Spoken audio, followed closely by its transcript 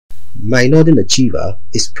My Northern Achiever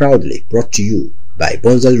is proudly brought to you by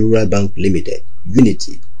Bonzal Rural Bank Limited,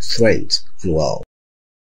 Unity, Strength, and Wow.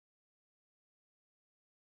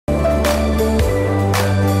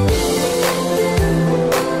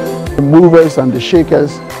 The movers and the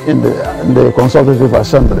shakers in the Consultative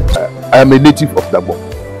Assembly. I am a native of Dabo.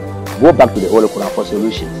 Go back to the Holy Quran for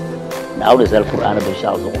solutions. Now the Quran of the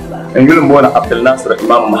Shahs. And you know Abdul-Nasir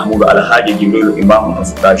Imam Mahmoud Al-Hadi Jibril Imam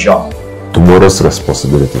Mustajah. Tomorrow's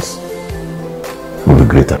responsibilities will be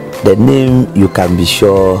greater. The name, you can be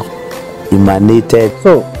sure, emanated.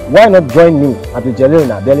 So why not join me, Abdul-Jalil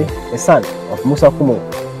Naabeli, the son of Musa Kumo,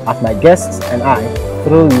 as my guests and I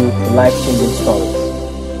thrill you to life-changing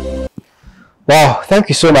stories. Wow, thank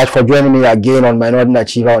you so much for joining me again on My Northern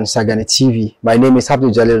Achiever on Sagani TV. My name is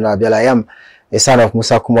Abdul-Jalil Naabeli. I am a son of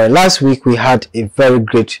Musa Kumo. Last week we had a very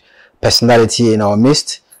great personality in our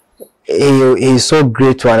midst. He is so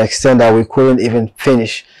great to an extent that we couldn't even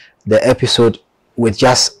finish the episode with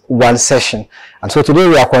just one session. And so today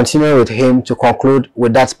we are continuing with him to conclude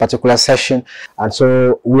with that particular session. And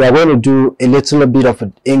so we are going to do a little bit of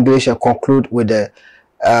English and conclude with the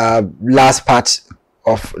last part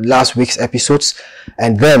of last week's episodes,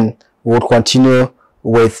 and then we'll continue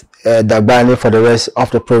with Dagbani for the rest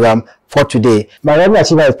of the program for today. My Northern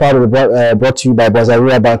Achiever is proud to be brought to you by Bonzal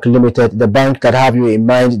Rural Bank Limited, the bank that have you in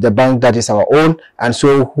mind, the bank that is our own. And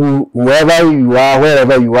so whoever you are,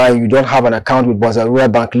 wherever you are, you don't have an account with Bonzal Rural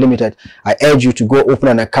Bank Limited, I urge you to go open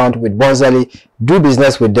an account with Bonzali, do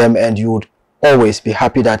business with them, and you would always be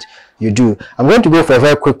happy that you do. I'm going to go for a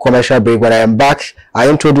very quick commercial break. When I am back, I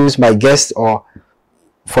introduce my guest, or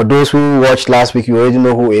for those who watched last week, you already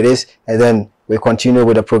know who it is, and then we continue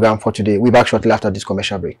with the program for today. We'll be back shortly after this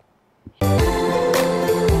commercial break.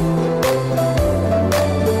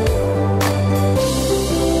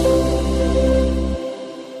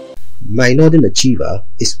 My Northern Achiever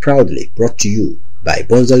is proudly brought to you by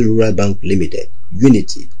Bonzal Rural Bank Limited,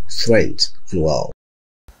 Unity, Strength, and Wow.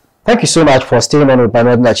 Thank you so much for staying on with My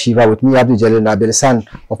Northern Achiever with me, Abdul-Jalil Naabeli, son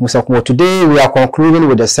of Musa Kumo. Today we are concluding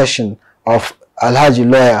with the session of Alhaji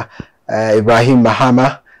lawyer Ibrahim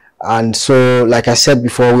Mahama. And so, like I said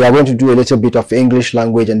before, we are going to do a little bit of English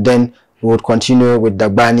language, and then we would continue with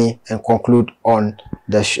Dagbani and conclude on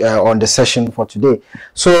the session for today.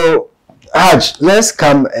 So, Haj, let's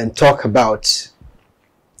come and talk about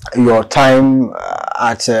your time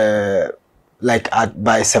at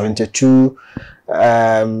by 72.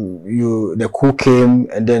 The coup came,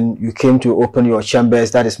 and then you came to open your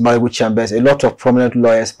chambers, that is Malibu Chambers. A lot of prominent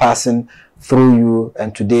lawyers passing through you,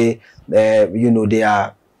 and today they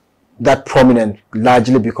are that prominent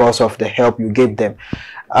largely because of the help you gave them.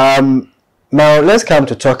 Now let's come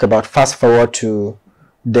to talk about, fast forward to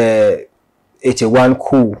the 81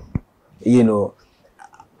 coup.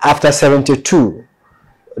 After 72,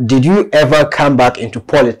 did you ever come back into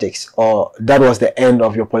politics, or that was the end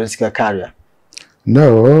of your political career?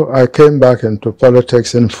 No, I came back into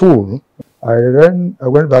politics in full. I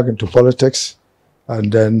went back into politics,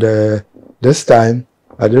 and then this time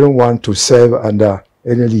I didn't want to serve under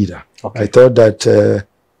any leader. Okay. I thought that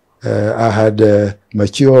I had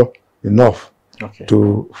matured enough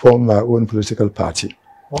to form my own political party.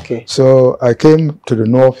 Okay. So I came to the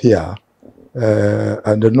North here,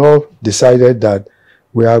 and the North decided that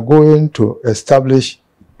we are going to establish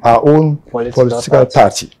our own political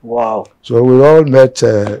party. Wow. So we all met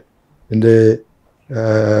in the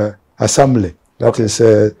assembly, that is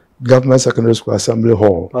Government Secondary School Assembly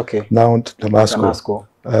Hall, now Damasco.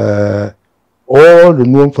 All the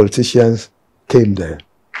known politicians came there.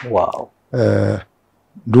 Wow.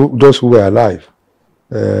 Those who were alive.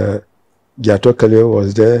 Giato Kaleo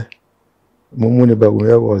was there, Mumuni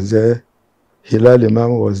Baguya was there, Hilal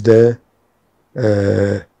Imam was there,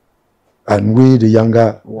 and we, the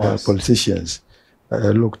younger politicians.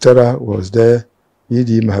 Luktara was there,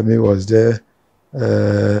 Idi Mahami was there,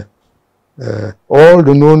 all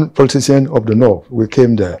the known politicians of the North, we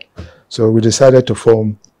came there. So we decided to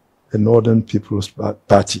form a Northern People's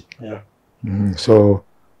Party. Yeah. So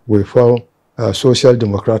we formed a Social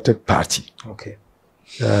Democratic Party. Okay.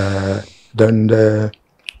 Then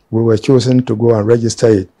we were chosen to go and register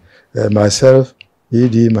it. Myself,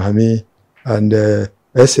 Idi Mahami, and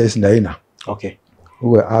SS Naina. Okay. We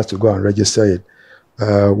were asked to go and register it.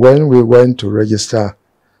 When we went to register,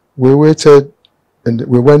 we waited, and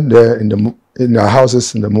we went there in our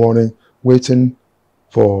houses in the morning, waiting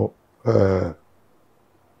for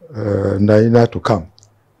Naina to come.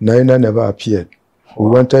 Naina never appeared. We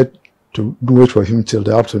wanted to wait for him till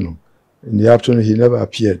the afternoon. In the afternoon, he never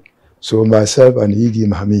appeared. So myself and Idi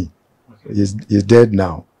Mahami is dead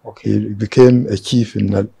now. Okay. He became a chief in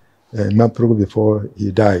Mamprugo before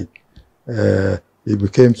he died. he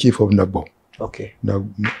became chief of Nagbo. Okay.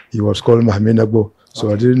 He was called Mahama Nagbo,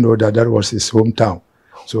 so I didn't know that that was his hometown.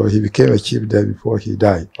 So he became a chief there before he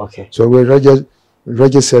died. Okay. So we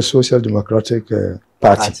registered Social Democratic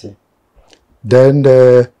Party. Then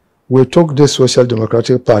we took this Social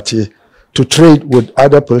Democratic Party to trade with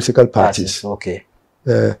other political parties. Okay.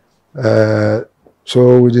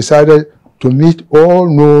 So we decided to meet all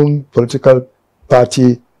known political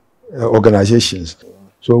party organizations.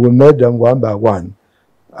 So we met them one by one,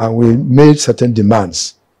 and we made certain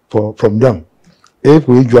demands from them. If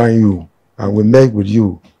we join you and we make with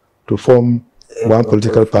you to form one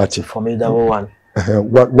political party, formidable one,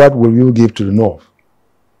 what will you give to the North?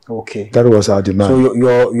 Okay. That was our demand. So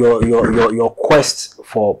your quest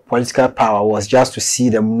for political power was just to see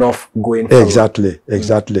the North going forward.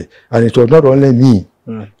 Exactly. And it was not only me,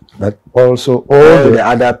 but also all the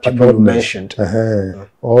other people you mentioned.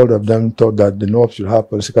 All of them thought that the North should have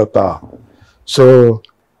political power. So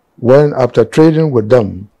when, after trading with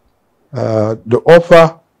them, the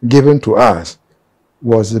offer given to us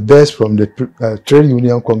was the best from the Trade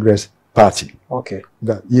Union Congress Party. Okay.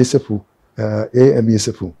 That Yesefu, A.M.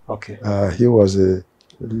 Yesefu. Okay. He was a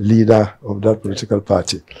leader of that political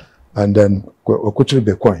party. And then Okutri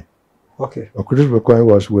Bekoin. Okay. Okutri Bekoin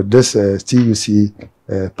was with this TUC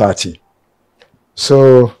party.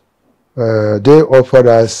 So they offered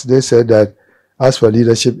us, they said that as for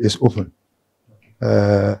leadership is open,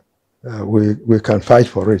 we can fight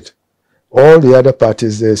for it. All the other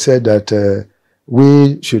parties, they said that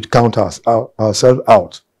we should count ourselves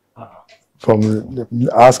out from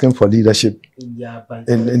asking for leadership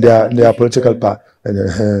in their political party.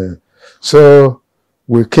 So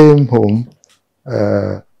we came home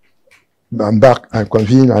and back and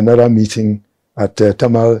convened another meeting at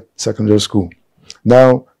Tamal Secondary School.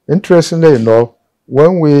 Now, interestingly enough,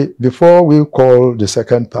 before we called the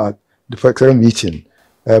second meeting,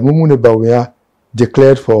 Mumune Bawia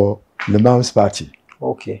declared for the Lemam's party.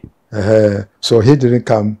 Okay. So he didn't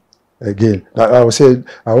come again. I would say,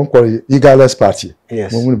 I won't call it Igala's party.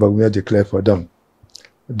 Yes. Mumune Bawia declared for them.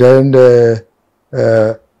 Then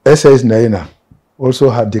SS Naina also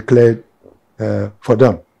had declared for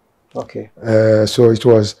them. Okay. So it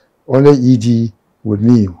was only ED with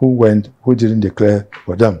me who didn't declare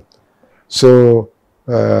for them. So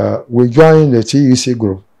we joined the TUC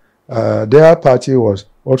group. Their party was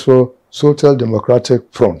also Social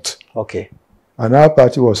Democratic Front. Okay. And our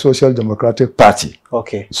party was Social Democratic Party.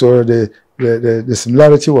 Okay. So the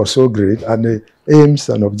similarity was so great, and the aims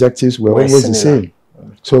and objectives were always the same.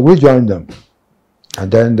 So we joined them.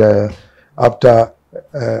 And then after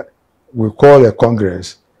we called a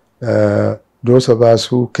Congress, those of us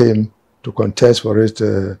who came to contest for it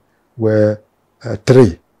were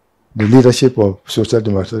three, the leadership of Social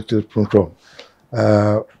Democratic Front.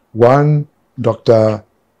 One, Dr.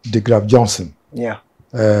 de Graaf Johnson. Yeah.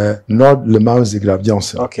 Not Lemams de Graaf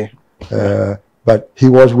Johnson. Okay. But he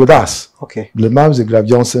was with us. Okay. Lemams de Graaf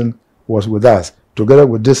Johnson was with us, together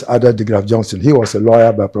with this other de Graaf Johnson. He was a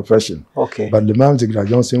lawyer by profession. Okay. But Lemams de Graaf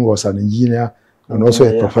Johnson was an engineer and also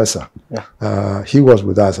a professor. Yeah. He was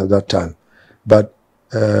with us at that time. But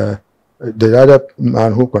the other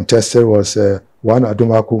man who contested was Juan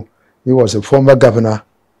Adumaku. He was a former governor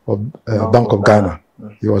of Bank of Ghana.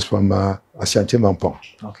 He was from Ashanti Mampong.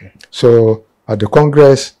 Okay. So at the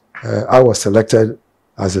Congress, I was selected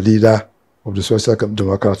as a leader of the Social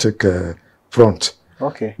Democratic Front.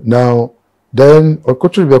 Okay. Now, then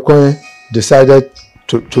Okutri Bekoin decided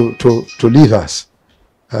to leave us.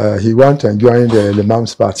 He went and joined the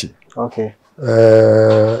Lemam's party. Okay.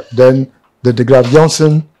 Then the de Graaf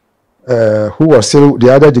Johnson, who was still,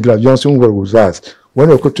 the other de Graaf Johnson was with us. When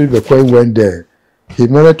Okutri Bekoin went there, he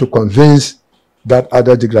managed to convince that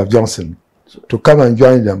other de Graaf Johnson to come and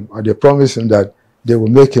join them, and they promised him that they will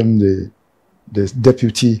make him the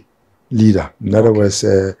deputy leader. In other words,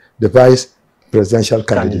 the vice presidential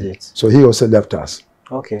candidate. So he also left us.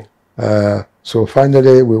 Okay. So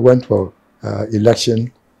finally, we went for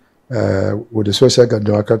election with the Social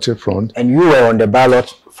Democratic Front. And you were on the ballot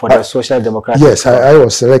for the Social Democratic Yes, Front? I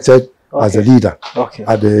was selected as a leader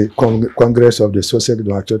at the Congress of the Social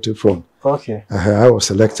Democratic Front. Okay. I was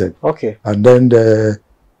selected. Okay. And then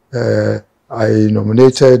I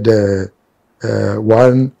nominated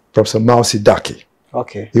one Professor Mausi Daki.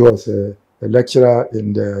 Okay. He was a lecturer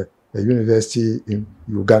in the university in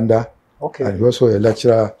Uganda. Okay. And he was also a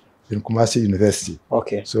lecturer in Kumasi University.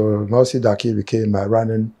 Okay. So Mausi Daki became my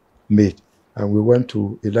running mate, and we went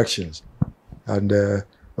to elections. And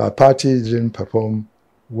my party didn't perform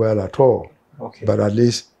well at all. Okay. But at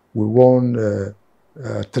least we won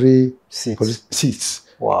 3 seats.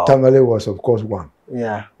 Wow. Tamale was, of course, one.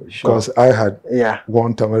 Yeah, because I had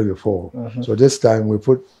won Tamale before. So this time we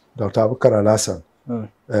put Dr. Abubakar Al-Hassan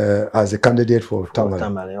as a candidate for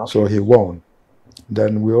Tamale. Okay. So he won.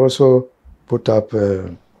 Then we also put up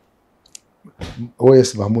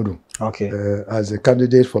O.S. Mahmudu as a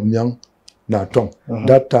candidate for Myang Natong.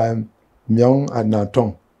 That time, Myang and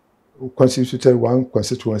Natong constituted one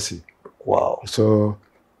constituency. Wow. So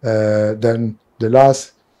then the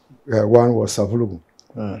last one was Savulugu.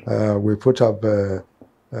 We put up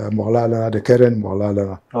Maulana, the current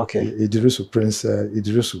Maulana, Idrisu, Prince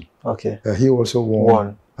Idrisu. He also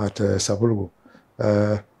won at Savulugu.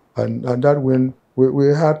 And that win, we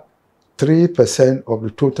had 3% of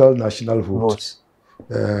the total national votes.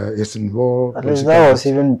 It's involved. At least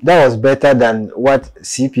that was better than what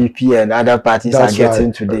CPP and other parties are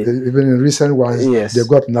getting today. Even in recent ones, they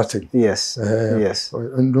got nothing. Yes.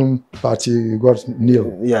 Undum party got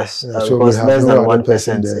nil. Yes. So we have less no than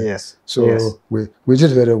 1% there. Yes. So we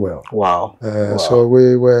did very well. Wow. So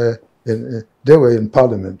we were they were in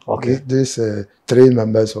Parliament. These 3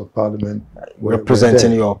 members of Parliament were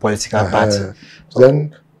representing your political party.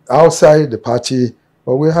 Then outside the party,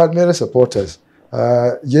 we had many supporters.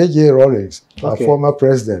 J.J. Rawlings, our former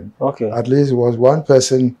president, at least was one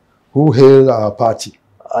person who hailed our party.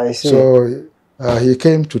 I see. So he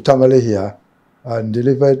came to Tamale here and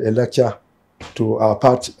delivered a lecture to our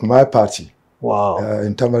party, my party. Wow.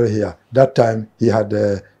 In Tamale here. That time he had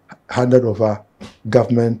handed over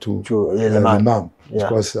government to Imam.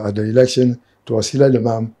 Because at the election, it was Hilal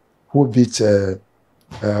Imam who beat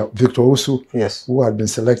Victor Usu, who had been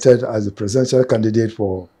selected as the presidential candidate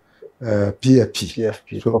for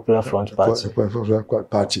PFP, so, Popular Front Party. Popular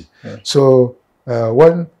Party. So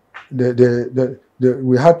when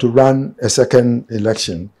we had to run a second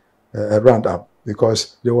election, a roundup,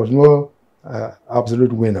 because there was no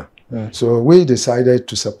absolute winner. So we decided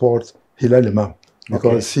to support Hilal Imam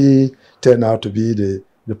because he turned out to be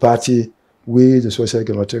the party we, the Social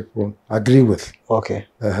Democratic Front, agree with.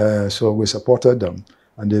 So we supported them,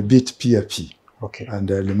 and they beat PFP. And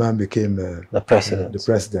Imam became the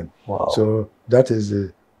president. Wow. So that is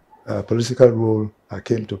the political role I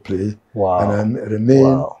came to play. And I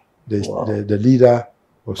remained the leader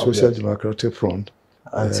of Social Democratic Front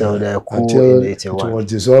until the coup in 81. It was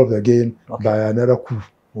dissolved again by another coup.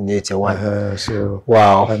 In 81.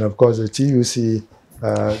 And of course the TUC,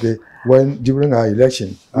 during our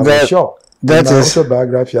election, I was shocked. In my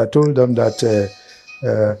autobiography, I told them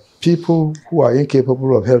that people who are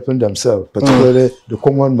incapable of helping themselves, particularly the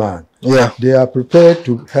common man, they are prepared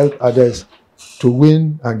to help others to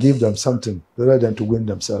win and give them something rather than to win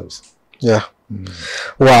themselves.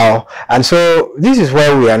 Wow. And so this is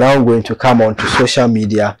where we are now going to come on to social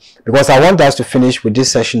media, because I want us to finish with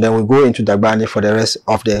this session, then we go into Dagbani for the rest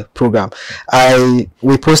of the program.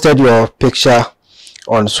 We posted your picture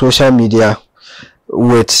on social media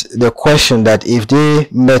with the question that if they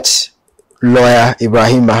met lawyer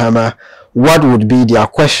Ibrahim Mahama, what would be their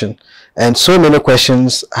question? And so many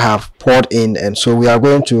questions have poured in, and so we are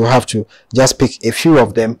going to have to just pick a few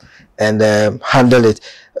of them and handle it.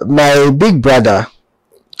 My big brother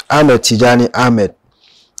Ahmed Tijani Ahmed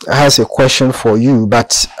has a question for you,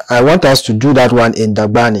 but I want us to do that one in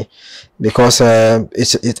Dagbani because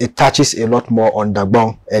it touches a lot more on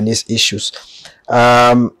Dagbon and its issues.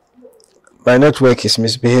 My network is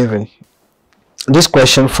misbehaving. This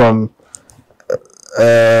question from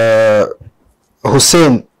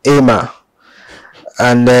Hussein Ema,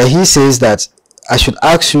 and he says that I should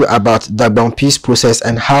ask you about Dagbon peace process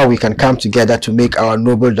and how we can come together to make our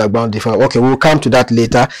noble Dagbon different. Okay, we'll come to that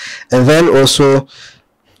later. And then also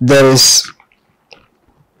there is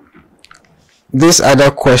this other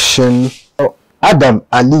question. Adam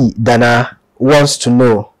Ali Dana wants to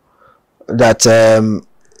know that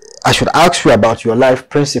I should ask you about your life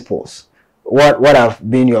principles. What have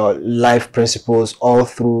been your life principles all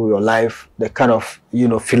through your life, the kind of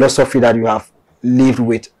philosophy that you have lived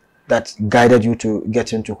with that guided you to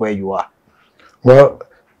get into where you are? Well,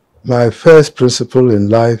 my first principle in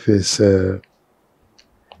life is to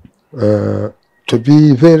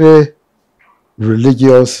be very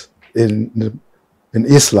religious in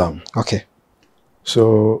Islam. Okay.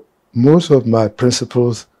 So most of my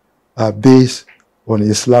principles are based on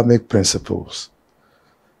Islamic principles.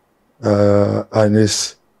 And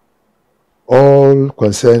it's all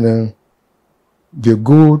concerning be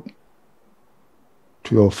good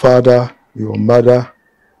to your father, your mother,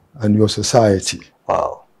 and your society.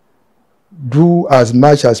 Wow. Do as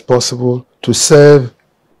much as possible to serve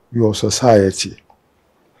your society.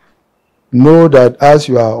 Know that as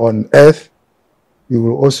you are on earth, you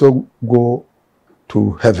will also go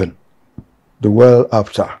to heaven, the world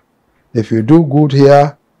after. If you do good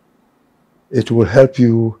here, it will help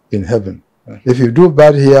you in heaven. If you do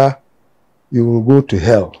bad here, you will go to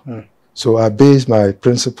hell. So I base my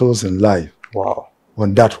principles in life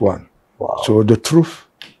on that one. So the truth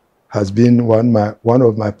has been one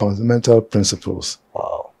of my fundamental principles.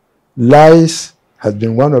 Lies has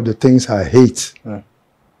been one of the things I hate.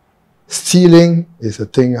 Stealing is a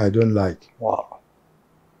thing I don't like.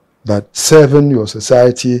 But serving your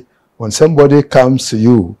society, when somebody comes to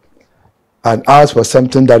you and asks for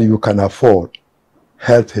something that you can afford,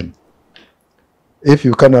 help him. If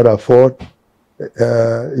you cannot afford,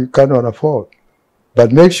 you cannot afford.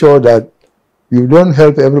 But make sure that you don't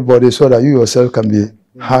help everybody so that you yourself can be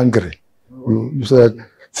hungry.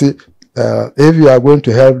 If you are going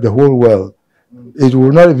to help the whole world, it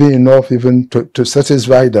will not be enough even to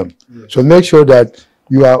satisfy them. So make sure that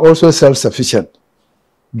you are also self-sufficient.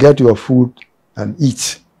 Get your food and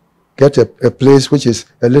eat. Get a place which is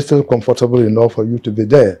a little comfortable enough for you to be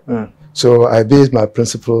there. So I base my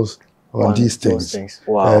principles on these things.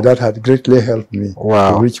 That had greatly helped me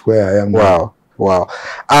to reach where I am now.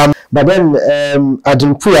 But then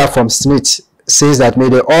Adunpuya from Smith says that may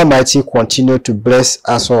the Almighty continue to bless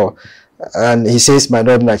us all. And he says my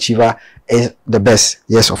Northern Achiever is the best.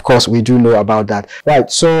 Yes, of course, we do know about that. Right,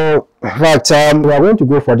 so we are going to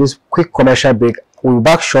go for this quick commercial break. We'll be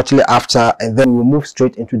back shortly after, and then we'll move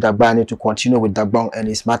straight into Dagbani to continue with Dagbang and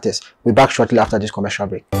his matters. We'll be back shortly after this commercial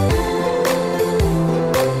break.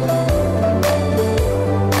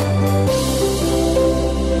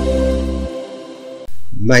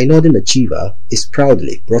 My Northern Achiever is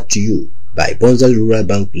proudly brought to you by Bonsal Rural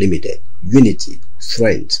Bank Limited. Unity,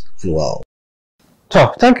 strength, and wow.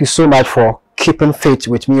 So, thank you so much for keeping faith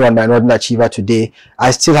with me on my Northern Achiever today.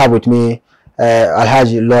 I still have with me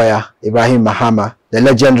Alhaji lawyer Ibrahim Mahama, the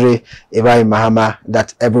legendary Ibrahim Mahama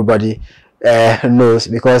that everybody knows,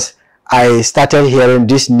 because I started hearing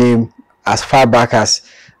this name as far back as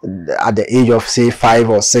at the age of say 5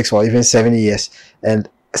 or 6 or even 7 years, and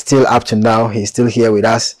still up to now he's still here with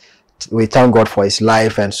us. We thank God for his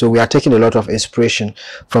life, and so we are taking a lot of inspiration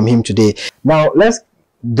from him today. Now let's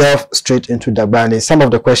delve straight into Dagbani. Some of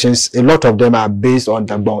the questions, a lot of them are based on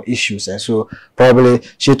Dagbani issues, and so probably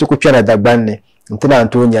she took a Dagbani until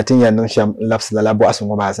Antonia Tinya Nunsham loves the labo as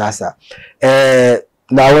Mobazasa.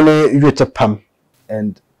 Now only you to pam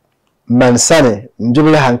and Mansane,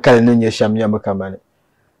 Jubila Hankal Nunya Shamya Mukamani.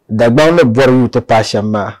 Dagbani bore you to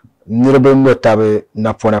Pashama, Nirable Notabe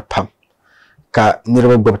Napona Pam. Ka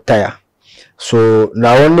niraba gbobtaya. So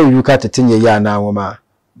now only you got to tinye ya na woma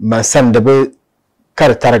Mansan de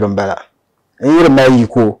kar taragambala. Nyir ma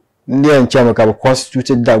yiko ndi anchama ka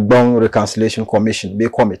constituted Dagbang Reconciliation Commission be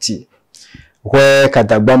committee. Where ka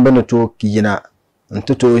Dagbang beno to kiyina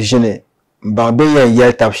ntuto jene mbambe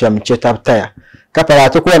ya tapsham chetaptaya. Ka para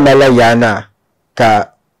to ko mala yana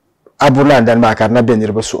ka abula dan ma karna be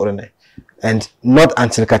niraba surene. And not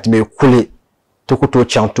until katme kule to kuto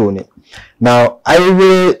chantoni. Now, I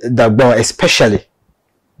will Dagbang, especially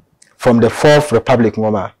from the Fourth Republic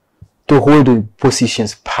Mama, to hold the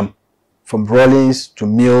positions from Rawlings to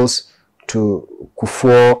Mills to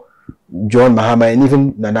Kufuor, John Mahama, and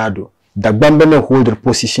even Nanado. Dagbang hold the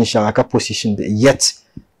position, Shalaka position, yet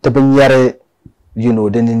Tabunyare, you know,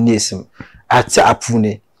 then in Nism. At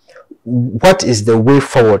Apune, what is the way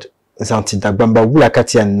forward? Zanti Dagbamba,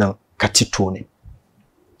 Wulakati and now Katitone.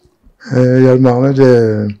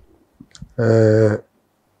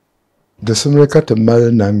 The summer cut a mal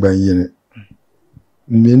nangban yin.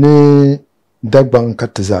 Mini Dagbang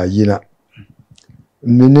kataza yina.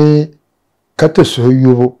 Mini katasu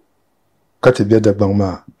you cut a beer Dagbang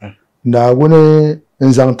ma. Na wune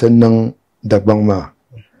inzanten nang Dagbang ma.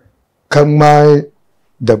 Kang mai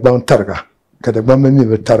Dagbang targa. Kadagbang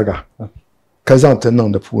me targa. Kazanten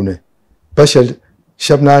nang the pune. Pashel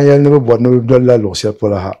Shabna yel never bought no dollar loss ya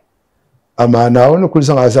polaha. Ama na wani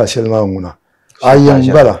kulsan asa shelma nguna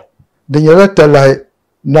ayan bala din yarata lai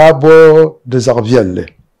na bo da zakviyalle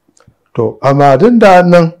to ama din da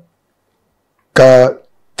nan ka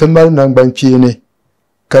tamal nan banki ne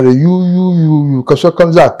kare yu ka so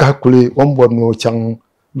kam za ka kule on borno chan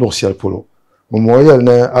loxel polo mo yel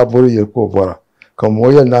na abori yel ko bora ka mo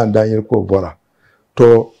yel na dan yel ko bora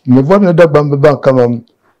to me borno da bamba ban kamam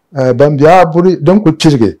bambia abori don ku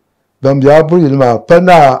tirge bambia abori ma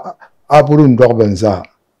pana Aburun Dorbenza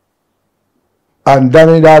and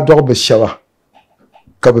Danida Dorbeshawa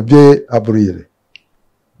Kababe Aburil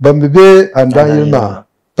Bambe and Danilma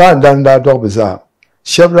Pandanda Dorbeza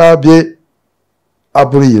Shabra be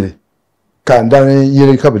Aburil Can Dani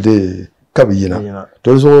Yeri Kabade Kabina.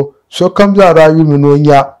 Those so comes out I will know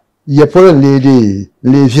ya Yapora lady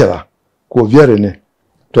Levia, Co Verene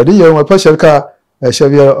to di yo pa shelka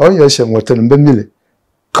shabia on ya shem watan bemile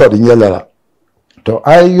ko di nyala to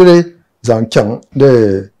ayure zan kyan de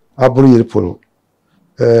aburu yir polo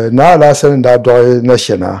na la san da do na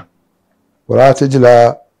shena wala ta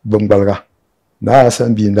jila bangbalga na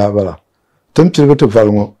san bi nda bala tum tirgo to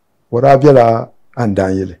falmo wala biala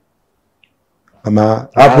andan yele ama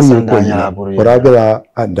aburu ko yi wala biala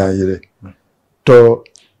andan yele to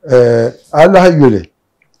Allah yule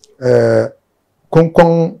kon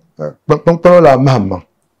la Mahama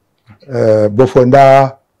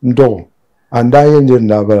bofonda ndo anda yende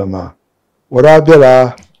na balama wara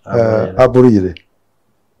bela aburu yile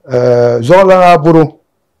zola aburu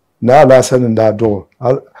na la sanin da do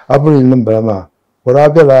aburu nin balama wara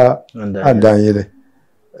bela anda yile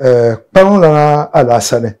pamula ala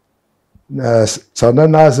sane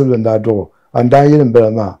sanan na zulun da do anda yin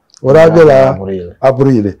balama wara bela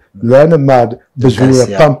aburu yile lana mad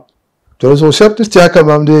bezuniya pam to so septis ti aka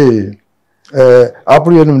mamde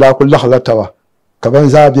aburu yin da kullu halatawa kaban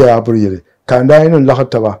zabiya aburu yile kanda yin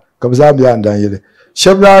lahatawa kab zabiya andan yile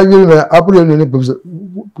shabla yile aburu yin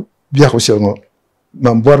biya ko shelgo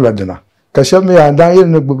man borla dana ka shabme andan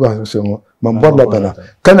yin bu ba shelgo man borla dana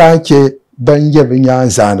kana ke banje binya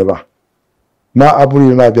zanaba ma aburu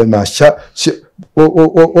yin ma biya ma sha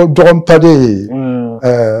o dom pade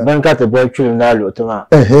ban ka te boy chulu na lo tuma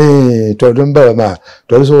to dum ba ma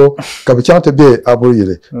to so ka bi chante be aburu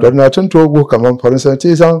yile to na tun to go kaman faransa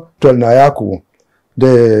ti san to na yaku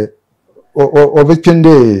de o bikin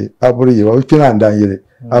de aburu yile o bikin andan yile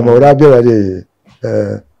amora bela de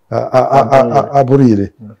aburu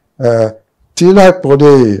yile ti la pour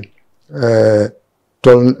de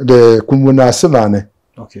to de kumuna semane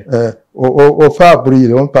okay o fa aburu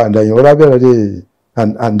yile on pa andan yile ora bela de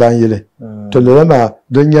andan yile to le ma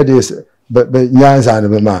dunya de be nya zan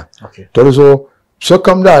be ma to so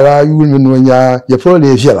kam da ra yu min no nya ye fo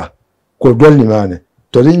le fiela ko dol ni mane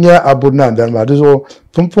to nya abuna andan ma so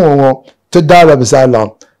pumpon ngo to dala be sala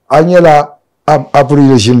anyela aburi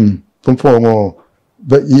regime pumpon ngo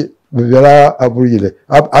be la aburi le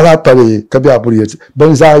ala pare ka be aburi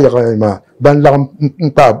ban za ya ma ban la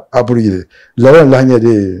pa aburi le la nya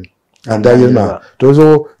de andan yile ma to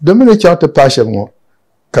so de mine chante pashe ngo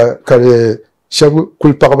ka shab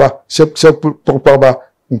kul parba shab parba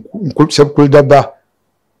shab kul dabba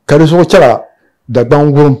ka so chara da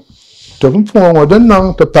bangurum to fun ngo dan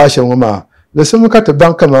nan ta pashe ngoma da sun ka ta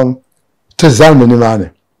ban kaman ta zamani mane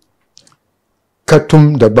ka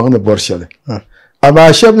tum da ban na borshale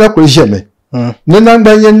amma shab na kul jeme ne nan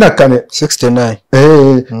ban yen nakane 69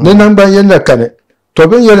 ne nan ban yen nakane to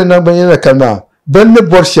ben yen nan ban yen nakana ban ne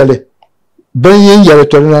borshale ban yen yare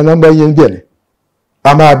to nan ban yen bene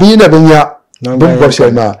ama bi na binya bin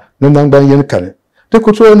borshe na nan ban yin kane to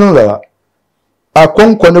kuto nan la a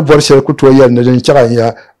kon ne borshe kuto yan na din kira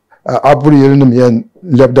ya aburi yin nim yan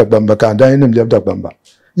labda bamba ka dan yin labda bamba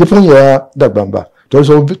yifun ya da bamba to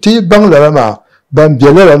so ti bang la ma ban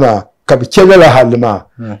biele la ma ka bi chela la halma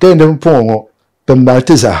ke ne pongo ban ma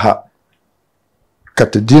ti za ha ka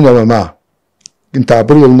ti dina ma inta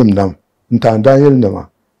aburi yin nim nam inta dan yin nam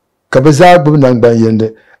ka bi za bu nan ban yin de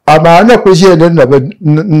amma na ku je ne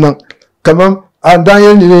na kaman andan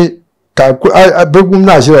yin ne ka bugum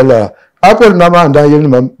na shi la apor na ma andan yin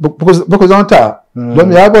ma bu zanta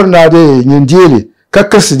don ya bor na de yin dile ka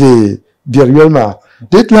kasu de biyar yelma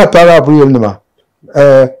dit la para bu yelma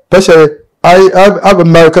pashe ai ab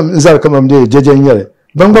ma kam zar kamam de jejen yare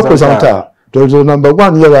ban ba ku zanta to number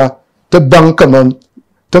 1 yara ta ban kaman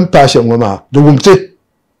tan pashe ngoma dugumte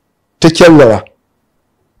ta kellara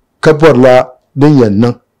ka borla din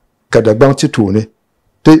yannan kada ban ti tune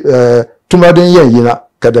tuma din yan yina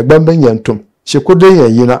kada ban ban yan tum shi kudin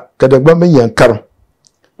yan yina kada ban ban yan karam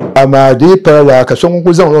amma di para ka son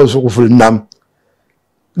ku zan so ku ful nam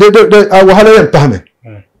de a wahala yan pahme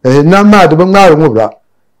na ma da ban ngaro ngubra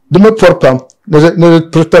de ma porpam ne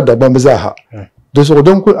prota da ban bizaha de so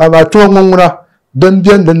don ku amma to ngunguna dan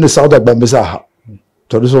biyan dan ne sa da ban bizaha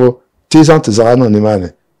to so ti san ta zano ne mane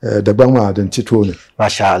da ban ma dan ti tune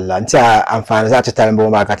masha Allah nta amfani za ta tarin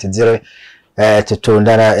ba ka tijire ta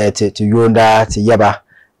tondara ta yonda ta yaba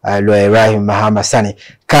lo Ibrahim Mahama sani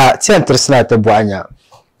ka center sna ta buanya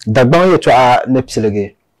da ban yato a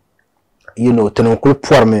nepsilege tunun kul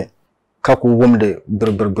porme ka ku wumde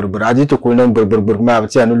bir adi to ko nan bir ma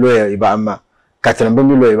ta no lo iba amma ka tan ban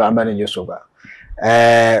lo iba amma ne yeso ba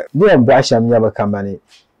biyan ba sham ya ba kamane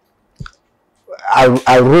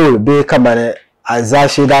a role be kamane a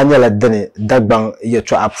zashi Daniel Adene dagban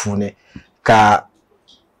yato afune ka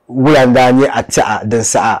wulan da ni a ta dan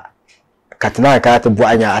sa'a ka tana ka ta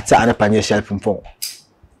buanya a ta na panye shelfin fon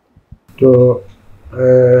to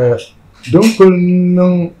donc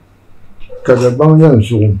non kada bang yan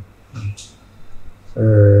zoom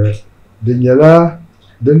de nyala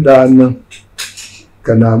den dan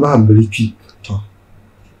kana ma hambripi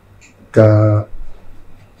ka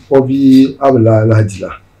obi abla lahajla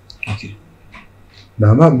okay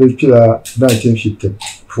na ma hambripi la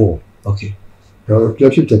 1954 okay ya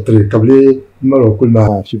 53 kable maro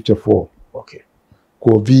kulma 54 okay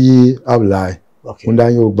ko bi abla okay unda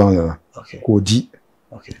yo bang okay ko di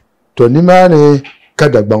okay to ni ma ne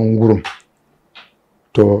kada bangurum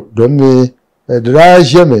to don me dra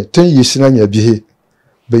jeme tin yisina nya bihe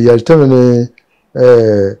be yaltame ne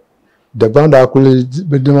da banda kul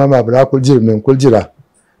bidima ma bra kul jir men kul jira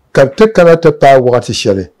ka tekana ta pa wakati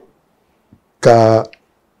shele ka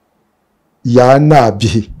ya na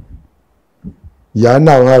bihe ya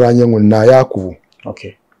na ngara nyen na ya ku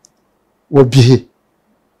okay wo bihe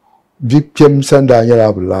bi pem sanda nya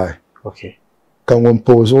abulai okay kan won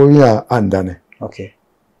pozo nya andane okay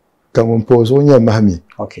kan won pozo nya mahmi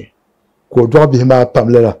okay ko do bi ma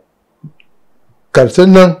pamlela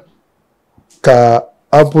karsenan ka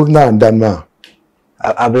aburna ndanma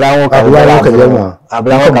ablawo ka yelma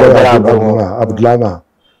ablawo abdulama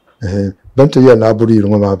banta ya na aburi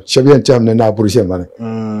ngoma shabiyan tam na aburi shema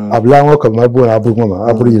ablawo ka ma bu na aburi ngoma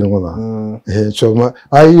aburi ngoma so ma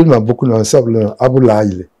ayi ma buku na sabla abula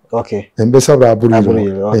ile okay embe sabla aburi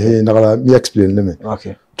na mi explain le me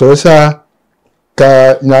okay to sa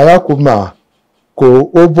ka na ya kuma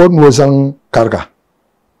ko obon wazan karga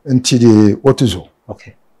nti de otizo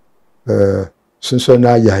okay sun so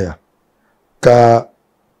na yaya ka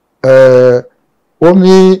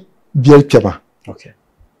omi biyar kema okay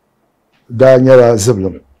da nyara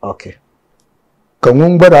ziblum okay ka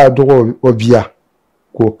mun gbada dogo obiya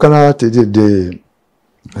ko kana te de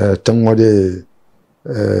tanwo de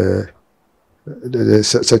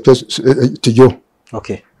sa tijo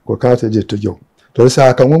okay ko kana te de tijo to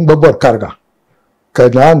sa ka mun gbabor karga ka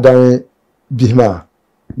na dan bihma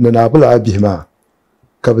na bula bihma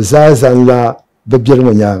ka zazan la babiyar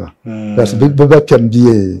manyanga da su bibba kan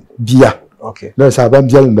biya okay da saban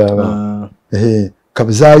biyar ba ka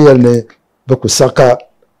zayar ne ba ku saka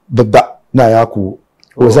babba na yaku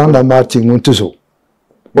o zan na martin mun tuso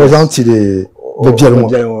o zan ti de babiyar mu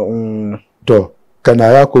to kana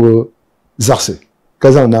yaku zakse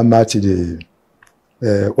ka zan na martin de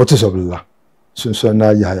otiso billa sun so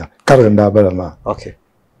na yaya karin da bala ma okay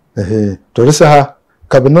to risa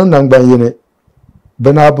ka binon nan ban yene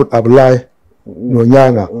bana abulai no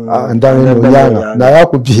nyanga andane no nyanga na ya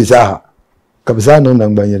ku biza ka biza no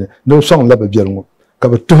nan ban yene no song la babiyar mu ka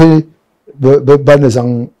tuhi be ban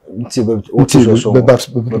zang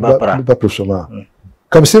ba prosoma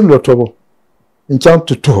ka bisim lo tobo in chan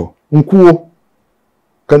tuto nkuo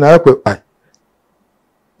kana ya ku ai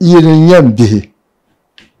yirin yan bihi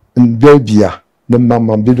in biya na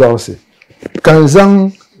mamman bidawse kan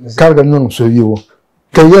zang karga nan so yiwo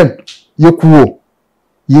kayen yekuwo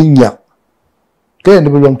yinya kayen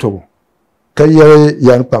bulom tobo kaye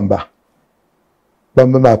yan pamba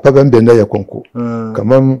bamba ma paban benda ya konko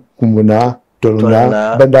kaman kumuna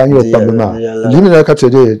toluna banda yo pamba ma limina ka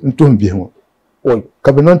tede ntum bi ho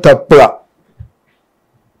kabanon ta pla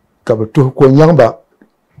kabatu ko nyamba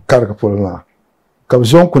karga polma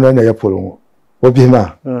kabzon kuna na ya polmo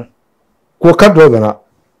obima ko kaddo bana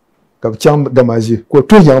kabcham damaji ko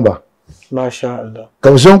to nyamba masha Allah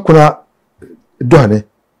kabzon kuna dohane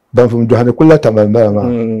ban fum dohane kullu tamal ma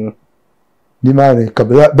ni mane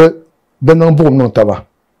kabla be non bum non taba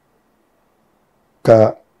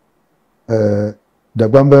ka da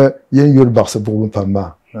bamba yen yur bakse bum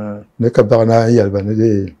pamma ne ka barna yalba ne de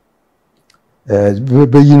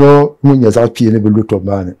be yino mun ya za piye ne be luto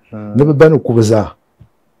mane ne be banu kubza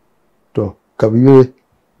to kabiye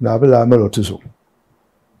na bala malo tuso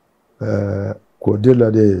ko de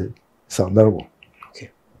la de sandarbo okay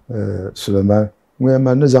Suleiman ngwe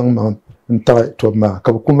man ne zang man nta to ma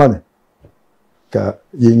ka kuma ne ka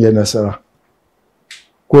yin nasara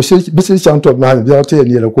ko shi bisi chan to ma ne biya te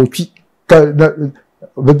ne la ko pi ka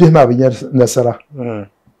be ma bi nasara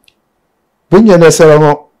bin ya nasara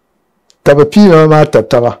mo ka ba pi ma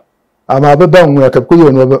tattaba amma ba ban ngwe ka ku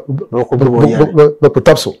yo no ba ku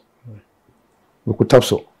tapso ba ku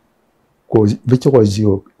tapso ko bi ko ji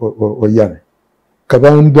o yane ka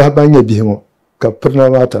ban ba ban ya bi mo ka pirna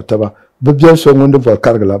ma tattaba be biya so ngonde va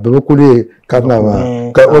kargala be ko le karna ma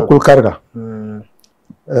ka o ko karga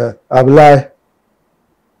ablai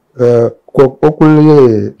ko okul ye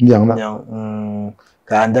nyangna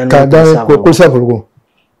ka dan ko sa fulgo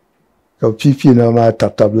ka pipi na ma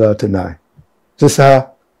tatabla tana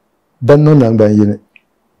sa banno nan ban yine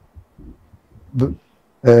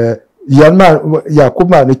Yanma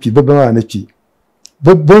Yakuma Niki, Baba Niki.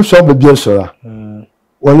 Bon so be bien sora.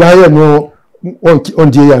 Wallahi no on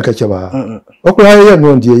die yan kachaba. Okula yan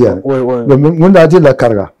no die yan. Mun da la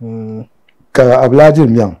karga. Ka abladi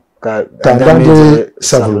miyan. Ka dande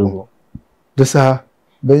savulu. Da sa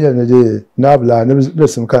bayyana de na abla ne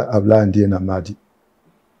sun ka abla ndiye na madi.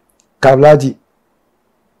 Ka abladi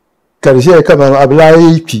karshe kama abla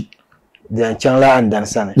yi da changla andan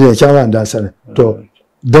sana. Da changla andan sana. To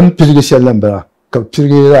dan pirgi shallan bara ka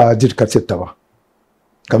pirgi ra dir ka tsawa.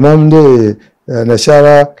 Kamar de na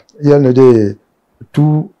shara yana de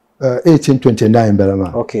 1829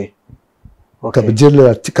 barama. Okay. Ka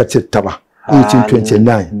bijirla tikati taba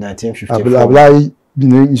 1829. 1954. Ablai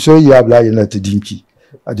so ya ablai na tidinki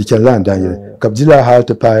adikan lan dan ka bijila ha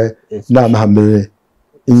ta pa na Muhammad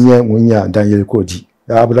inye munya dan yel kodi.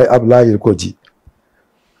 Ablai kodi.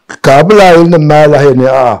 Ka ablai na mala ne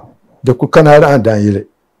a da ku kana ran dan yel.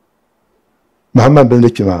 Mahama bin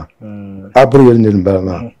Likima. Abril ne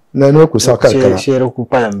barama. Na no ku saka kala. Shere ku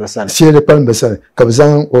palan basan. Shere palan basan. Ka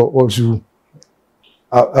bazan o zu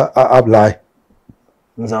ablai.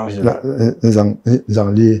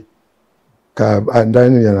 Nzang li ka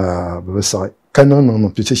andan yana babasai. Kanon no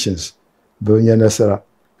petitions. Bo yana sara.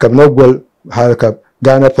 Ka no gol har ka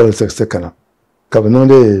Ghana politics kana. Ka no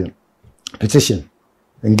de petition.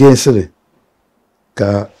 Ngeen sire.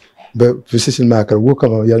 Ka petition ma ka wo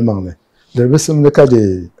kama yalmang. Da bisum da ka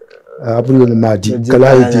de Abdul Madi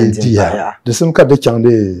kala di ya da sun ka da can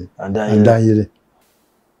de andan yire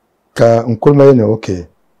ka nkulma yana okay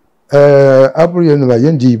Abdul ma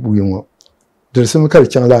yandi buyin wo da sun ka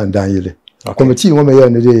can la andan yire kuma ci wo ma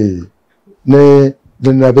yana de ne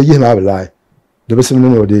da na ba yi ma bala da bisum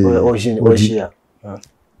ne de ojiya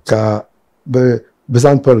ka be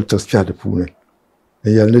bizan politics fiya da pune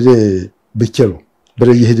yana de bikelo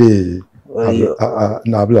bare yi de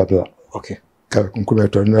na bla bla. Okay. Ka nkume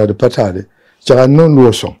to na de patade cha no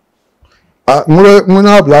no so a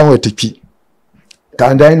nguna bla ho tiki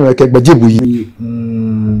ka ndai no ke gbajibu yi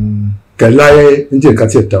ka laye nje ka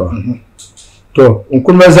tietawa to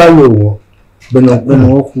nkume za yo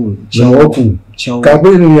beno oku ka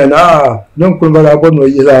be ni na no nkume la bono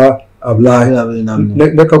yi la abla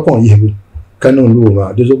ne ka kon yi ka no lu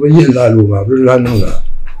ma de so be yi la lu ma be la no la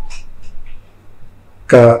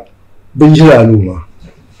ka be yi la lu ma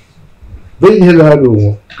be hila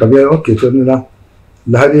lo kabe okay to na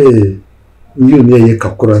la de yu ne ye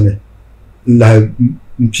kakurane la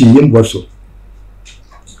mpi yin borso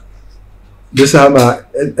de sama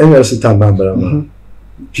en se tamba barama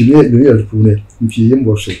pi ne ye fune mpi yin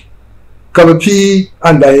borso kabe pi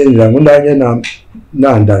anda yin la ngunda yin na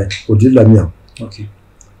anda o dilla miya. Okay.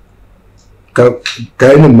 Ka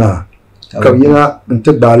yin ma ka yina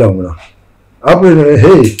nte bala ngula abu ne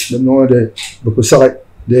hey de no de bu sa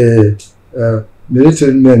de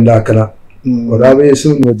military men da kana wala be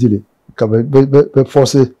sun no jile ka be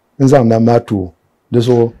force nzam na matu de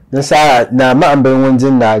so na sa na ma ambe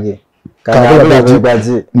wonjin nage ka na be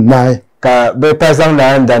baji nai ka be pasang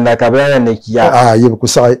na anda na ka be na ne kiya ye ku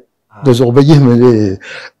sai de so be yime de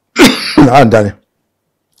na anda ne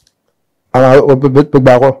ama o be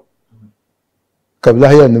ba ko ka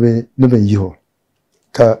la ya ne be yiho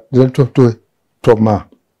ka de to ma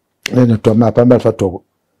ne to ma pa ma fa to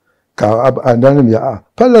ka andan mi a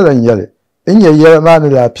palalan yale in yayi ma ne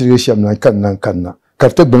la pirisham nan kanna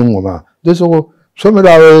kafta bin ngoma de so me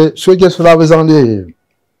dawe so je so la bezan de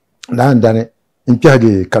na andane in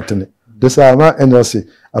piade katne de sa ma NLC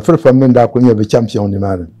afur famin da kun yabe champion ni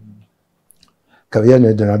ma ka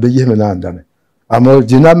yana da na be yihme na andane amma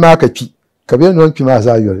jina ma ka pi ka be non pi ma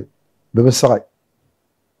za yore be sai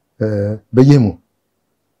be yimu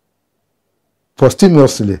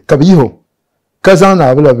posthumously ka be yiho kazan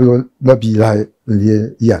na bula bi la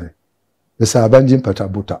liye yare da saban jin pata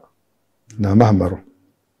buta na mahamaru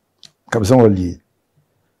kabsan wali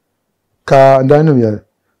ka ndanu ya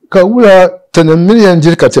ka wula tanan miliyan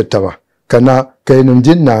jirka tattawa kana kainun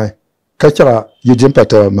jinna ka kira yijin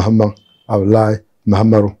pata muhammad awlai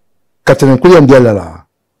mahamaru ka tanan kuyan dalala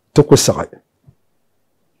to ku sai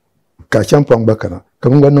ka champion bakana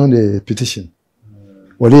kamun ganon de petition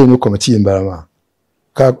wali ne committee barama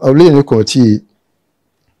ka wali ne committee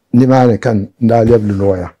ni mane kan nda level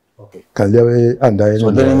lawyer kan level anda yin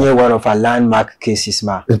so then you one of our landmark cases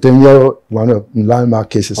ma then you one of landmark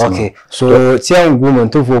cases okay so tian gumo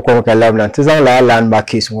to fo ko ka lab na to zan la landmark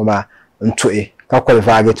case ngoma nto e ka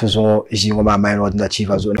qualify get to zo ji ngoma my road na chief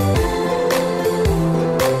zone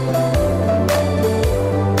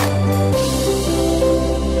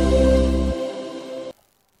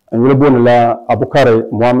an yi bon la abukare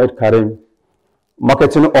muhammad karim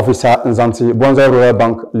marketing officer nzanti Bonza Royal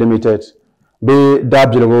Bank Limited be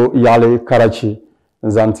dabilgo yale Karachi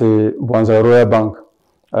nzanti Bonza Royal Bank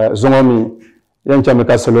zongomi yanchami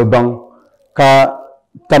ka solo bank ka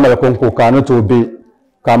tamal konko ka no to be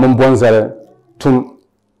ka mun Bonza tum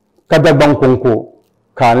ka dagban konko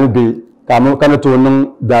ka no be ka mun kana to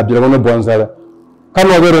nun dabilgo no Bonza ka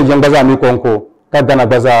no be jangaza mi konko ka dana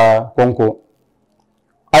baza konko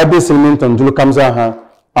ay be silmin tan dul kamza ha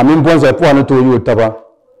amin Bonza po anu to yu taba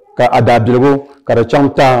ka adabilgo ka da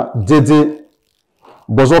chanta dede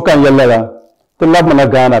bozo kan yalla to labna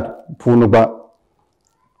Ghana punu ba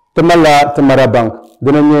to mala to Mara Bank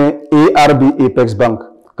denye ARB Apex Bank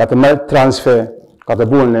ka to mal transfer ka to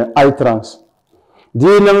bonne iTrans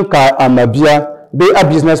dinan ka amabia be a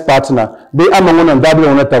business partner be amangona dablo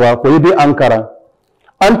wona taba ko be Ankara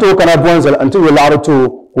anto kana Bonza anto yalla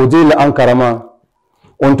to ko dile Ankara ma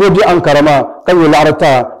on to di Ankara ma kan yalla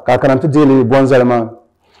arta ka karanta dile Bonza ma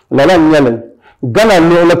lalan yalen gana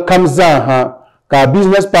no kamza ha ka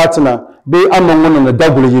business partner be amangona na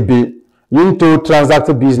double yibe into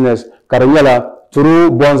transact business karanyala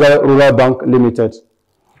through Bonza Rural Bank Limited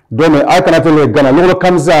dome ay kana tele gana no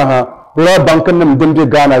kamza ha Rural Bank nam dimbe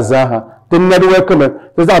Ghana za ha tinna do wakama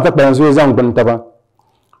to za ta banzo zan gunta ba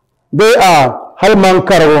be a hal man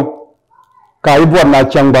karwo ka ibuwar na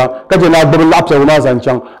changba ka je na dubu lapsa wona zan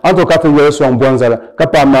chang anto ka tin yeso an Bonza ka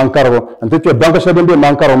pa man karwo antete banka shebe be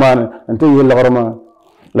man karwo man ante yilla garma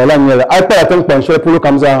lala nyela ay pa tan penshe pulu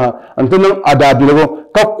kamza ha antene adabilgo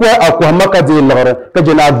ka kwa akwa maka de lagare ka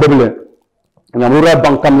je na duble na Rural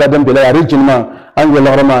Bank kam la dem be la region ma an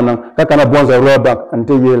yilla garma nan ka kana Bonza Rural Bank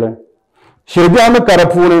ante yela shirbi am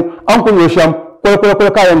karapune an ko yosham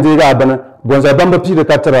ko ka yan de ga bana Bonza bamba pi de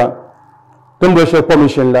katara tumbo she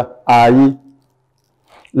commission la ayi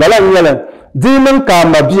lala nyela dimin ka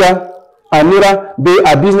mabia anira be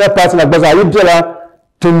a business partner baza yibjela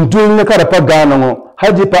tundul ne kara pa Ghana ngo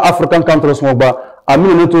haji pa African countries ngo ba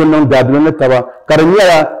amini to non dablo ne taba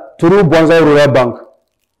karnya turu Bonza Rural Bank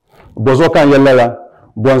bozo kan yella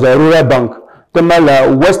Bonza Rural Bank temala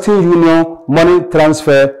Western Union money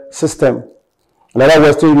transfer system lala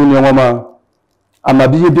Western Union ngoma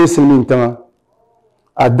amabiye be silmin tanga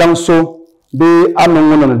adanso be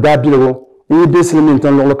amngono na dabilo ni be silmin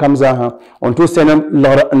tan lo kamza ha on to senam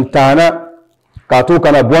lor antana ka to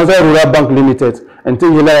kana Bonza Rural Bank Limited ente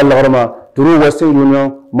yela lorma through Western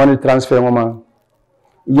Union money transfer mama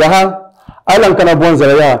yaha alan kana Bonza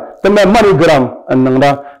ya tamma MoneyGram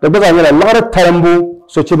annanga da baza yela lor tarambu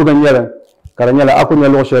so chibugan yela karanyala akunya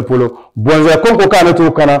lo shepolo Bonza konko kana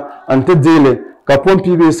to kana ante dele ka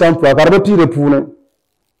pompi be sample karba pire pune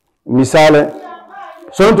misale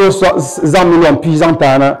so to zam million pizan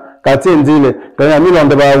tana ka tin dele kana million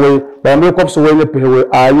da ba we ba me kopso we ne pewe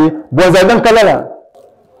ayi Bonza dan kalala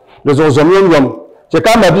de zo zomien yom je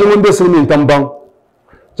ka mabi mun be silmin tambang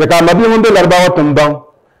je ka mabi mun be larbawa tambang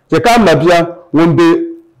je ka mabiya mun be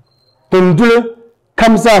tundule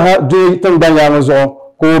kamza ha de tambang ya zo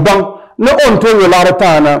ko bang na on to yo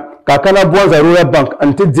laratana ka kana Bonza Rural Bank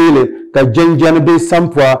anti dele ka jenjen be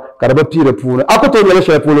sampwa karaba pire puna akoto yele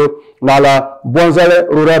shepulo nala Bonza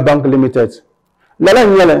Rural Bank Limited lala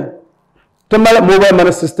nyele tamal mobile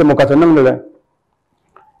money system ka tanangle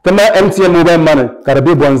tamal MTN mobile money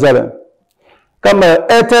karabi Bonza kama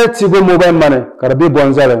Airtel Tigo mobile money karabi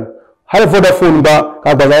Bonza hal Vodafone ba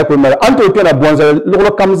ka baza ko mala anto pena Bonza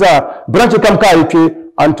lo kamza branch kam ka yake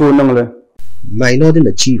anto nangle. My Northern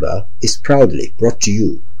Achiever is proudly brought to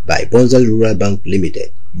you by Bonza Rural Bank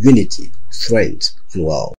Limited, Unity, Strength, and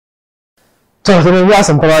Wow. So, we have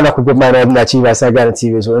some command of My Northern Achiever, Sagani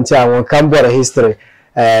TV. So, until I want Cambodia history,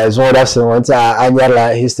 Zonda, so until I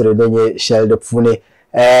know history, then you shall the Pune.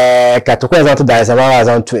 Katokuwa zantu da zama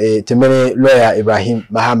zantu to many lawyer Ibrahim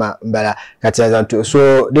Mahama mbala katia zantu.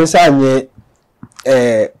 So, this anye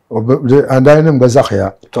andai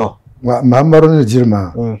mbazakya. To. Mahamarun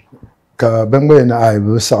jirma. Ka bangwe na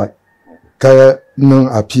aibu sa ka non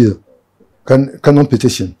appeal kan non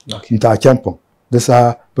petition nta champion de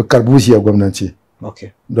sa be karbuziya gwamnati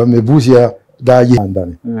okay don me buziya da yi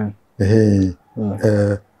andane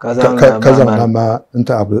kaza na ma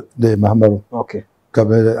nta abu de Mahamaru okay ka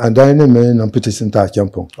be andane me non petition nta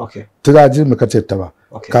champion okay tira dir me kateta ba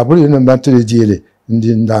ka buri ne ban tire jele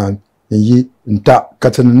ndi ndan yi nta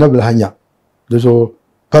katana na bul hanya de so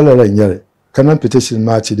palala nyare kanan petition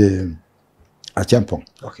ma ci de a champion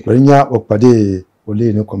rinya okpade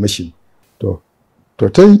ole ne commission to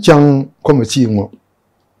tan chan committee ngo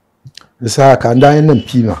sa ka ndan nan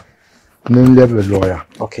pima nan level lawyer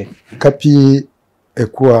okay kapi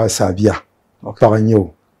ekwa sabia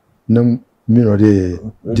paranyo nan mino de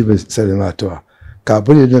dibe selemato ka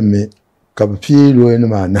bole ne me Kapi Luin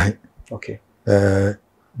ma nai. Okay.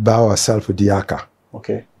 Bawa Salfo Diaka.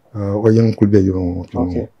 Okay. Young could be young.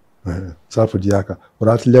 Okay. Salfo Diaka. Or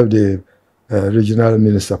at left the regional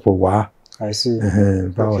minister for Wa. I see.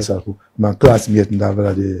 Bawa Salfo. My classmate in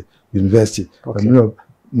the university. Okay.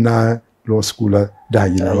 Na law school da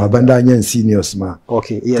yina wa banda yen seniors ma.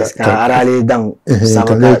 Okay. Yes. Arale dang.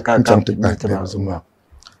 Sama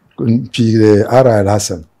Pi Ara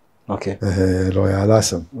Hassan. Okay. Lawyer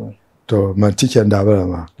Hassan. To man teacher ndabala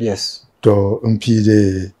ma. Yes. To mpi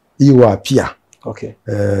de Iwa Pia. Okay.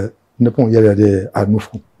 Ne pon yele de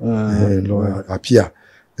Admufu. Lawyer Apia.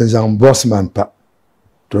 Nzang bossman pa.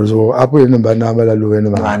 To zo apo ne ba na mala lo ne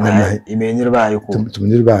ma. Na imenir ba yiko.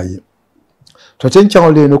 Tumnir ba yi. To tin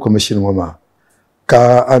chawle no commission ma.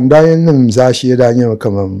 Ka andayen nim za shi da yin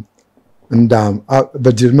kaman ndam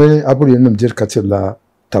badirme apo nim dir katilla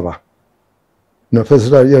taba. No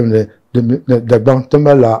fesra yemne de bank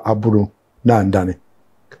tambala aburu na ndane.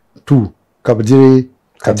 2 kabdiri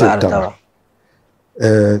katilla.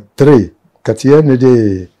 3 katiyene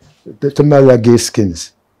de tambala gay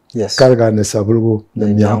skins. Yes. Karga ne sabulgo na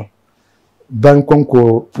nyam. Ban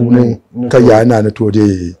konko pune kaya na to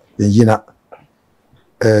de yina.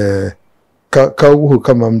 Ka wu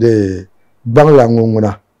kamam de bangla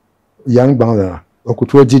ngunguna yang bangla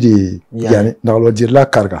okuto jidi yani na lo dirla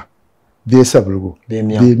karga be sabulgo be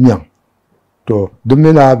miang to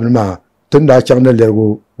dumina abma tunda changna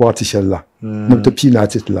lergo wati shella num pina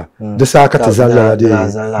titla de saka ta zalla de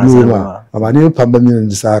luma amani pamba min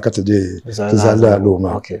de saka ta de zalla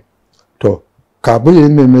luma. Okay. To kabuli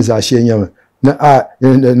me za shenya na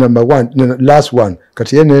number 1 last one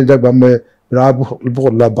katiyene da ba me rabu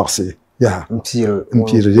la barse ya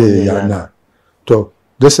mpire de ya na to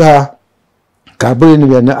de sa kabuli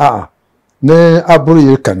ni na ne aburi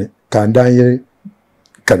yekane kanda ye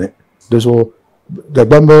kane de so da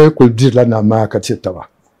ba me ko dirla na ma katita ba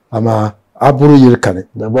ama aburu yekane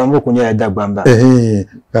da ba mo kunya da gbamba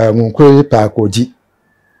mun ko pa ko ji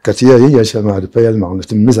katiya ya shama da payal ma on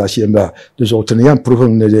tim misa shi ba de so tan yan profon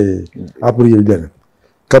ne de aburu yekane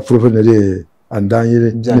ka profon ne de andan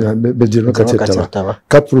yele be dirno katita ba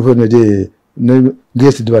ka profon ne de ne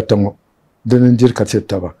gesti de batango de ne dir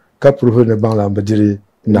katita ba ka profon ne bangla ba diri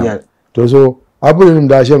na to so aburu nim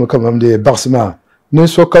da shama kamam de barsma ne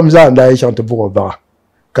so comme ça nda ya chante bugo ba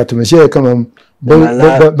katmeshe kamam ba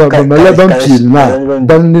ban pil ma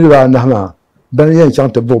ban ni ba na ma ban yan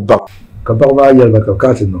chante bugo ba ka ba ma yel ba ka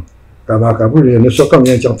katino ka ba ka buru ne so comme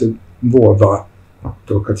yan chante bugo ba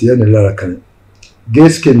to katiya ne la kan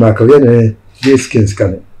geskin ma ka ne geskin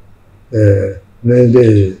skan ne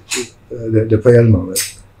de payal ma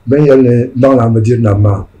ben yel ne dans la medir na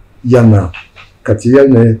ma yana katiya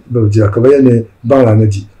ne ba dia ka ba ne ba la ne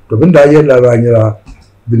di to bin da yel la ba nyira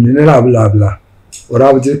bin ne la bla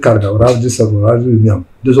ora bi karga ora bi sabu ora bi nyam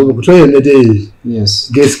de so ko to yel de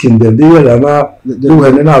yes geskin de yel ma du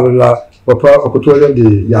he ne na bla papa ko to yel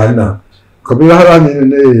de yana ko bi ha ne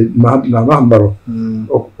na ma mbaro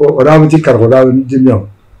ora bi karga ora bi nyam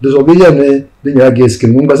de so bi yel ne de nya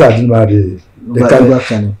geskin mun ba sa din ma de karga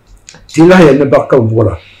kan ti la yel ne ba ka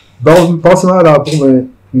vola ba pasma ra pour me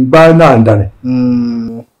ba na ndane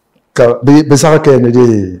ka be sa ka ne de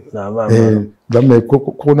da me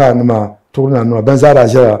ko na ma to na no ban zara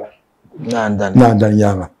jira na ndan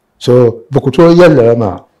yama so bu ko to yalla ma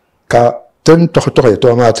ka tan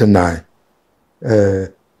to ma tan na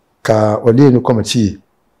ka wali ni committee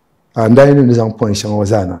andai ni zang point shan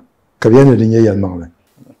wazana ka bien ni yalla ma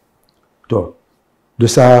to de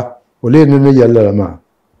sa wali ni yalla ma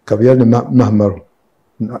ka bien ni mahmar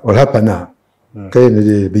wala pana kay ni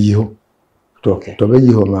de biyo to be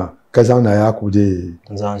yiho ma kazan na ya ku de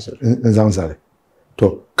nzanzare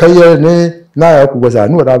to kayya ne na ya ku gaza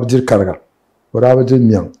ni wara bijir karga wara bijir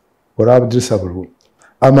miyan wara bijir sabru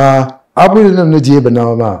ama abu ne je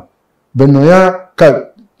bana ma bano ya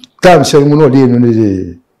ka shel mun wali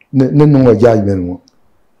ne no wa jaji ben mo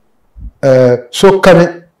so kane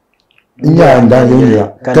nya nda yin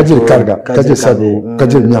kajir karga kajir sabru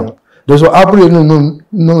kajir miyan so abu ne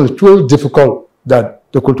no too difficult that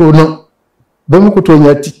the kultu no bamu kuto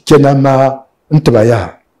nya tikena ma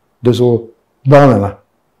ntbaya so bana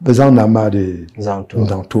bezan na ma de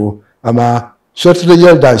zanto ama sotre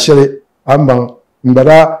yel da shere amban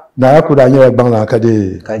mbara na yakuda nya bana ka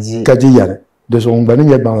de kaji yare de so ngban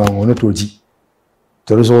nya bana ngono toji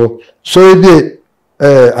to so de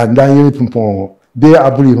andan yin pumpon be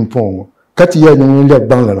abuli pumpon kati ya no le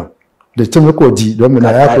bana na de teme ko di do me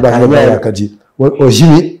na yakuda nya bana kaji o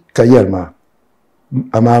jini kayerma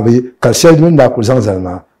ama be kalsel min da ku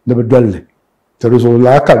zanzalma ne be dolle to so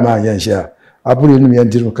la kalma yan sha abuli ni yan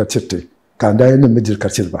dirmo katirte kanda yin mijir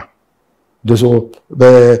katir ba so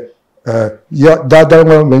ya da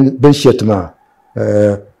ben shetma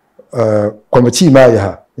committee ma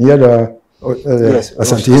ya da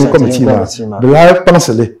asante committee ma bla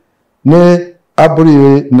pensele ne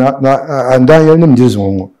abri na andan ya nim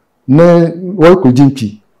dizon ne wal ku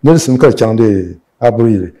dimpi ne sun ka chande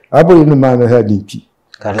abri ne ma na ha dimpi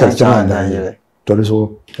ka chande to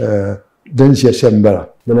so den je sembara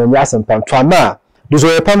ne ya san pam twama duzo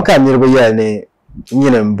pam ka nirbe ya ne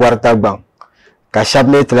nyine mbwarta gbang ka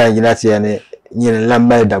shabne tra yinati ya ne nyine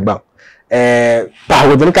lamal da gbang pa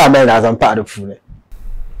wo den ka mai da zan pa da fune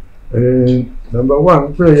number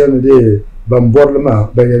 1 pre ya ne de bamborlema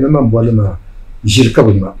bayana mamborlema jirka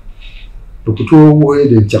buma to kuto wo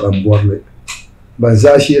de jakan borle ba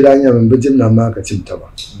za shi ranya mun bijin na ma ka cinta ba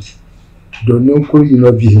domin ku yi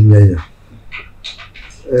no bihin yanya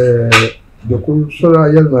da ku sura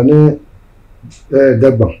yalma ne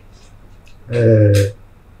dabban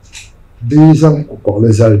bizan ko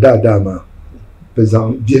le zalda dama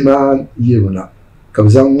bezan bima yewna kam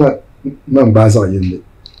zan man baza yinde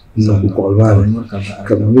no ko ma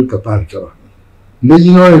kam mi ka parta ne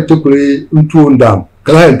yino to kure ntu ndam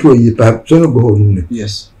kala ntu yi pa so no go ne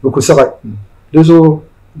yes ko saka deso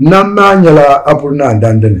namma nyala apurna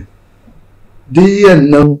dandane di yen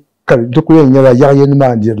nan kal duku yen nyala ya yen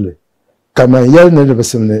ma dirle kama yel ne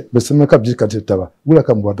besimne ka bi ka taba wula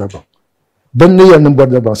kan borda ba ban ne yan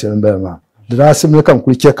borda ba sai ba ma da simne kan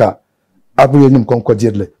ku keka abu yen kon ko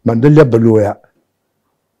dirle man dalle baloya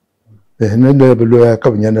ne ne baloya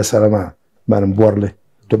ka bin yana sarama man borle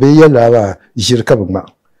to be yela ba jirka ba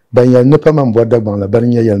ban yan ne pa man borda ba la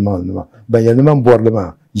ban yel man ma ban yan man borle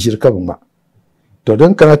ma jirka ba to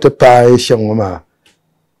dan kana ta pa shan ma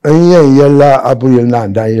an yan yalla abu yen na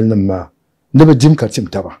da yen ma ne be jim ka tim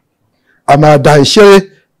taba ama da she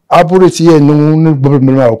aburiti ye nu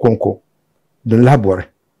gbebbe ma konko de labore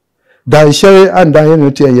da she an da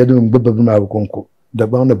ye ti ye nu gbebbe ma konko da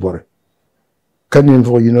ba na bore kanin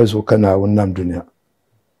fo yino so kana wonnam duniya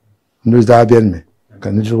nu da ben me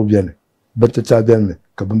kan ju bien batta ta ben me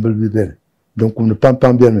ka bambal bi ben donc ne pam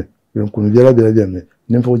pam bien me donc ne biela bien me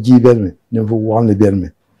ne fo ji ben me ne fo wan bien me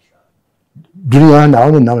duniya na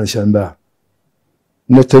on na shamba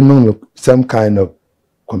ne tenu some kind of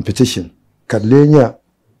competition kadlenya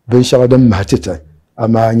ben shagadan mahatita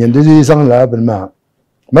ama nyande zang la ben ma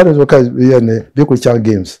mara zo ka yene be ko chang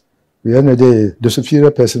games yene the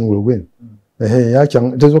superior person will win ya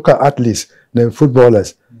chang de zo ka athletes the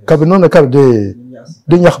footballers ka ben no ka de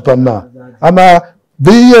nyak pa ma ama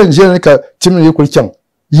be yen je ka tim ni ko chang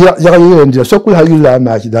ya yen de so ko ha yula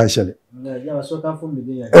ma ki dan shale ya so ka fum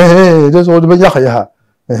bi ya de zo de yak ya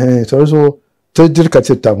so te dir ka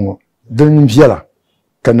te tamo den biela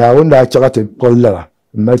kana wanda aka ta kollara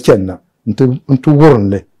makenna ntu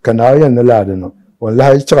wurnle kana yan laade no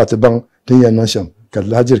wallahi aka ta ban tin yan nan sham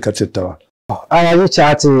kala hajir ka tattawa ana yi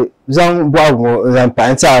chat zan gwago zan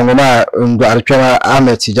panta ngoma ndo arpema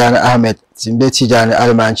Ahmed Timbe Tijani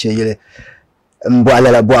almanche yele mbo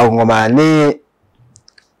alala gwago ngoma ni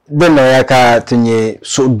denna yaka tinye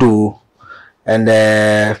sodo and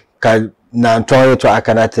ka na ntoyo to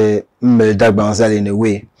akanate mmel dagban zali ne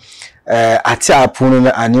we ati apunu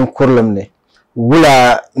na anin kurlum ne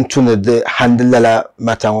wula ntune de handlala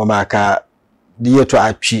matanwa maka yeto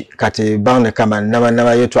api kate bang kama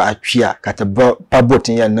nama yeto apia kate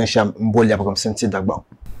pabotin ya nan sham mboli abam senti dagban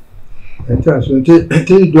attention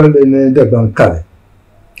te dole ne dagban kale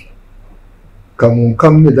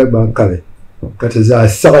kam me dagban kale kate za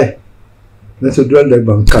sare ne to dole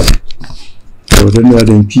dagban kale to de ne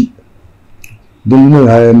den pi dum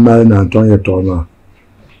ne ay mal na ton yeto ma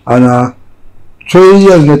ana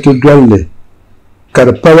choyel ne to dole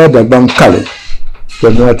karpala dagban kale to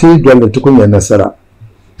na ti dole tukunya nasara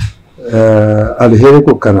alheri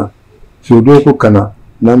ko kana fudo ko kana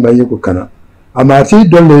namba yi ko kana amma ti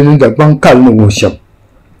dole ne dagban kal ne mo sham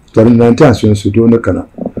to nan ta sun su do ne kana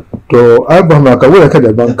to arba ma ka wura ka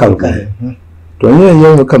dagban kal to yin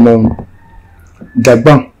yin kaman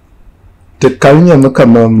dagban te kalnya mu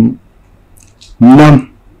kaman nam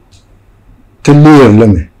tiliyar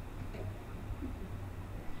lame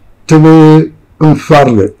tebe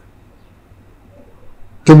farle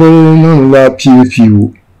tebe non la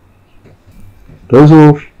piu to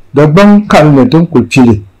so dagban kal ne ton ko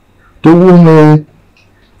pile to wone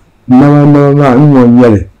na nyon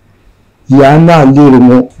yele ya na lele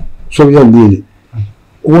mo so ya lele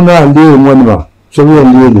una lele mo ma so ya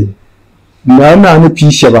lele na ni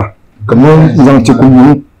pi sheba kamon zan ti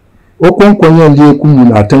kunu o kon ya lele kunu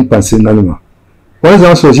na tan panse na ma wani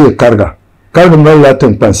zan so je karga mai la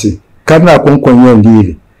tan panse karna kon ya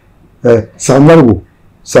lele samargo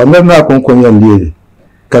samar na kon ya lele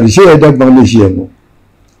karshe da ban da shi mu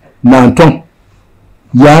nan ton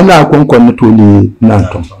ya na kon to li nan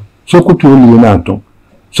ton so ku to li nan ton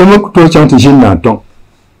so mu to chan ti shin nan ton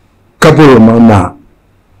kaburo ma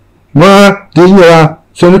din ya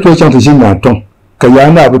so ne to chan ti shin nan ton ka ya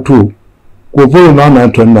na bu to ko buro ma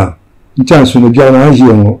nan ton na chan su ne biya na ji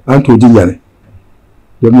mu an to di ya ne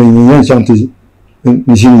do men yin chan ti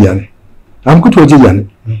ni shin ya ne am ku to di ya ne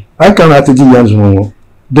ai kana ta di ya zo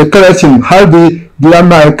da karacin har da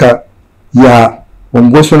Amerika ya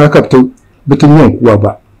wango suna kapta bitin yin kuwa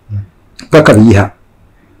ba bakar yi ha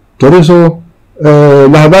to so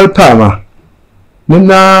labar fama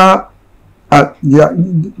nina ya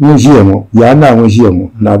jiye mu ya na mu jiye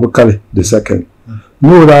mu na bukar da sakan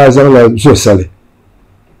nura zarla zo sale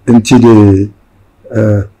in ci da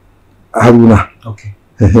haruna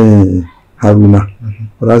haruna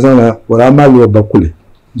razana wala malu bakule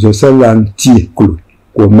zo sallan ti kulu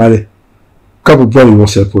ko male kabu bol wo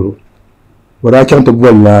sepolo wara chanto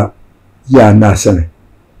bol la ya na sane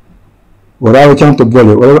wara chanto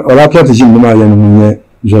bol wara chanto jin ma ya munye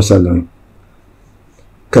jo sallan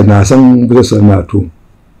kana san brusa na to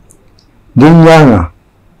din yana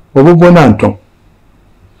obo na anton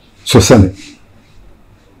so sane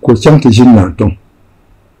ko chanto jin na anton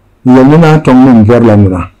ya na anton mun bor la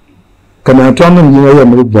muna kana anton mun ya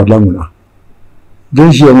mun bor la muna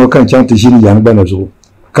din shi mo kan chanto jin ya bana zo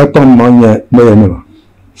ka ton manya ma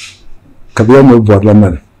ka biya mo bor la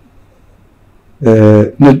mane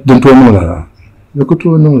ne den to no la ne ko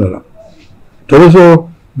to no la to so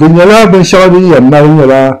binyala ben shabi ya ma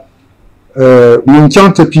nyala min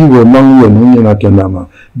chante pi wo man yo no na to na ma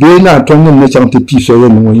be na to ne chante pi so yo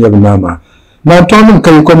no ya na ma na to nun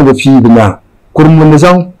kai ko no fi bina kurmun ne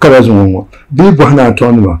zan kara zo mo bi bo na to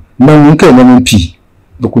no ma min kai na min pi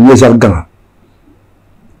do ku ne zarga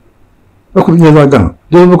ko ne zarga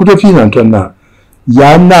do mo ko to fi na to na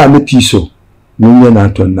ya na mi pi so no na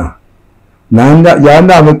to na ya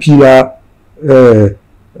na mi pi la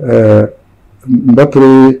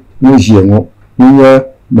mbapre mujiengo niya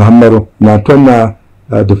Mahama na tona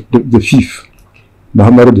the fifth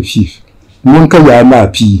Mahama the fifth mun ka ya na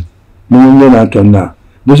pi mun na tona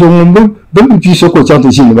de so mun ben pi so ko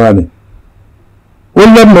chante shin ba ne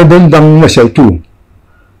wala me den dang na shaitu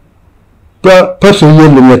pa so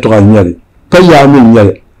yen le to anyare pa ya min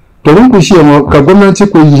nyare to run ku shi mo ka gwamnati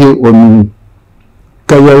ko yi o mi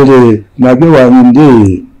ka yare na be wa min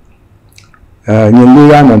de nyen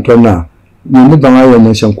ya na tona ni banga yo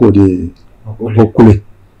ne shanko de okule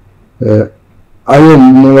ayen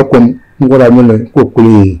no ko ngora mele ko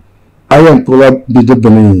kule ayen prola bi de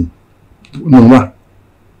bani numa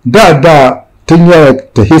da tinya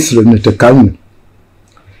ta history ne ta kan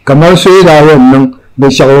kamar sai da wannan da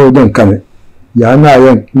shawo dan kame ya na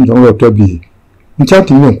yan don to bi in cha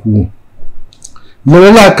tin yan ku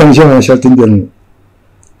la kan jama shatin den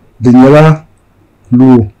dinyala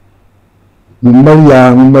lu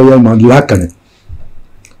Mumaya ma lakane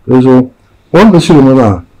rezo on be sur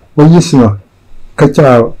mama o yisma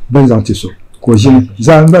kacha benzantiso ko jin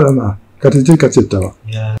zambala ma katiti katitawa.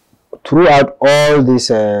 Throughout all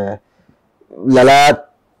this lala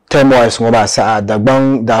turmoils ngoba sa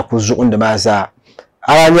dagbang da ku zuun de ma sa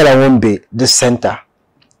ala nyala wombe the center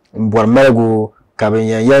mbor melgo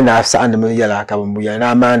kabenya yana sa and me yala kabemu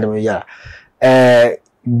yana ma and me yala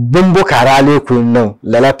bumbo karale kunno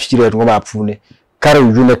lala period ngoba pune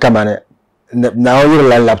karu june kamane na oyir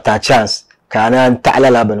la lapta chance kana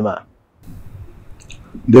ta'ala la banma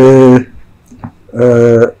de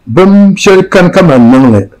bum shirkan kaman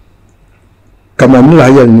nangle kaman la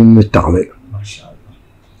yal ni ta'ale mashallah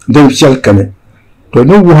de shirkan to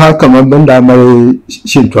no ha kaman banda mai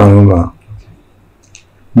shin tuwa ma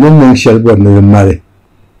mun shirbar ne mare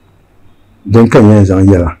don kan yan zan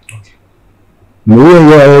yara nous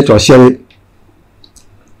avons été chez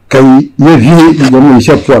kai ye vie de mon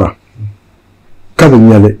chef fora kabe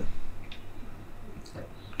nyale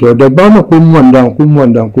to da ba mu kun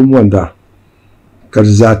wanda kar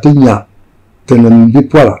zatinya tanan bi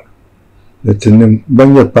fora da tanan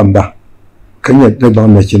banya pamba kanya da ba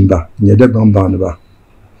me cinba nya da ban ba ba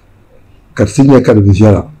kar sinya kar bi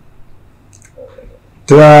jara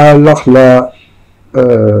tra lakhla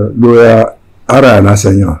lo ya ara na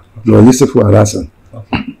sanya lo Yusuf Arasan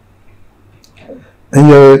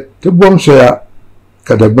anye to bom soya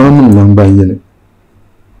kada ban mun nan ban yene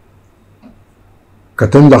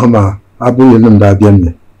katan da kuma abu yin da biyan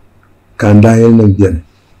ne kan da yin nan biyan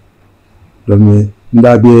domin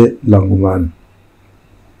da be languman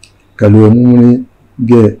kalo mun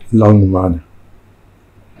be languman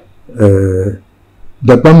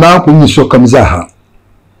da ban ba ku ni so kam zaha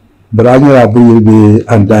براني رابي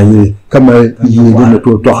بأنداني كما يجينا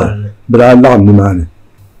تو توخا بران لغم نماني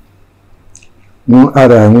مو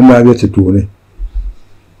أرى مو ما بيتتوني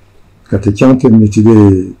كتشانت ميتي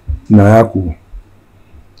ناياكو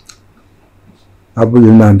أبو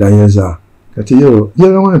أنداني زا كتيو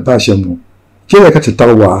يلون باشمو كذا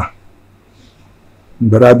كتتطوع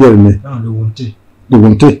برابيرني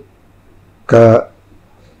لونتي ka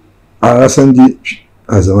arasan di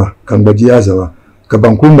azama kan baji azama ka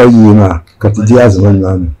bankun bayi ma ka ti azama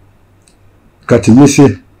nan ka ti yisi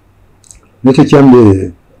ne te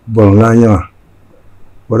kembe bolanya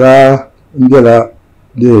wala ndela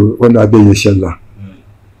de wanda be yeshalla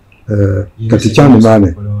ka ti kembe mane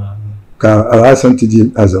ka arasan ti di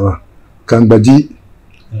azama kan baji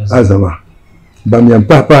azama bamyan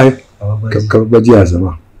papa ka baji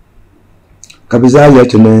azama ka bizaya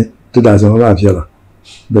tene تدا زمان فيلا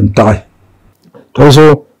بنتاعي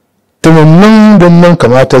توزو تمنن دمن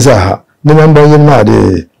كما تزاها نمن بين ما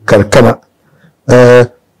دي كركنا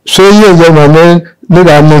سويه زمان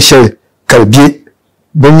ندا من شيء كربي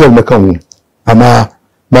بين المكان اما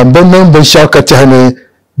من بنن بشاكه تهني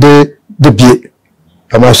دبي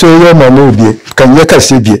اما سويه ما نوبي كان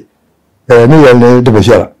يكسي بي ني يلني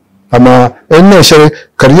دبشا اما ان شيء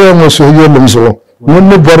كريه مو سويه لمزو من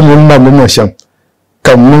بر من ما من شان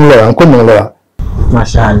كم لا كل لا ما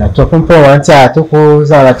شاء الله تكون فوانتا تكو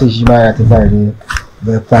زارة الجماعة تفعلي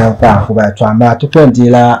بفانفا خبا تعمل تكون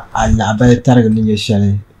ديلا على بعض ترى من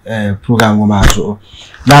يشالي program ومعجو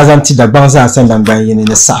لازم تدا بانزا سندان باين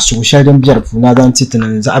نساسو شايدم بيرفو لازم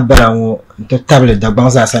تتن زعبر عن تتابل دا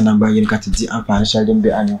بانزا سندان باين كتدي أنفان شايدم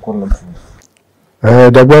بأن يكون لفو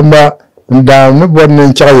دا بامبا دا نبون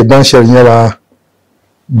نشاي بانشر نيلا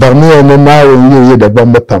برمي نما ونيو دا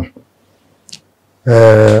بامبا بام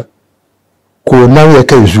ko nan ya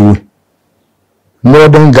kai zuwa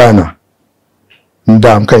northern Ghana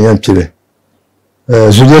ndam kan yan pile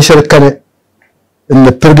zuliya sharkane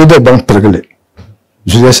in pergi da ban pergile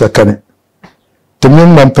zuliya sharkane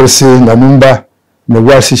tumin man persi na numba na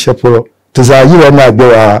wasi shaporo tazayi wa na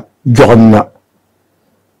gwa jonna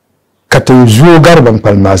katu zuwa garban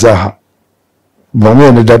palmazaha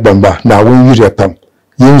bame ne da bamba na won yire pam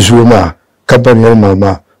yin zuwa ma kaban yan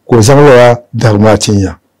mama ko zanwa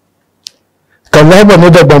darmatinya kala ba ne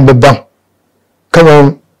da bambam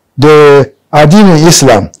kamar da addinin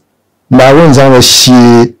Islam na wani zama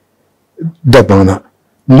shi daban na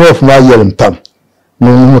nof ma yalin pam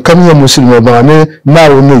mun kan ya musulmi ba ne na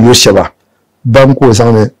wani yoshe ba ban ko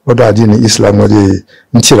zama wadda addinin Islam wadda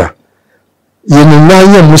ntira yin na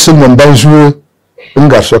yin musulmin ban zuwa in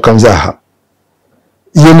ga so kan zaha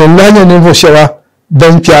yin na yin ne bo shewa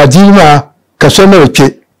ban fi addina ka so ne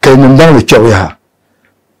ke kai mun dan da kyau ya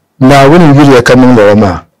na wani yuri ya kanin da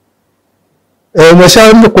wama na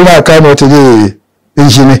sha mu kuma ka no ta je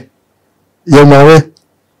injini ya mawe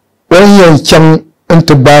wannan can in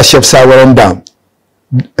ta ba shef sawaran da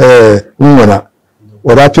unwana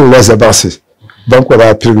wala fi wasa basi ban ko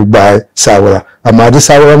da fi ba sawara amma da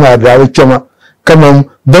sawara na da kuma kaman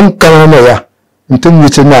ban kana ya intun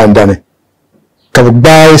mutum na andane ka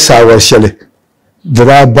ba sawar shele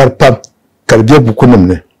dira barpam karbiya bukunum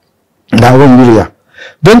ne na wani yuri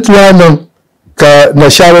don tuwanan ka na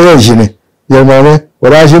shawarar jini yana ne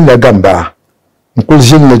warajin da gamba nkul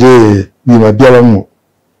jin da yi ma biyaran mu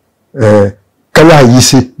kala yi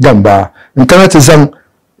si gamba in kana ta zan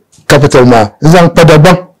capital ma zan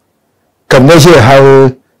padaban kan na je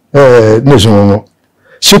har na zuwa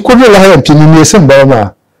shi kullu la hayan fini ne san ba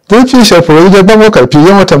ma don fi shafa da ban mu karfi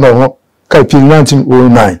yan wata ma karfi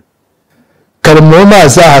 1909 karmo ma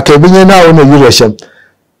za a kai bin yana wani yurashin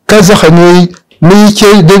kaza hani ni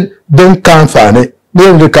ke din kan fane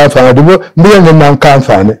ni da kan fane dubo biyan nan kan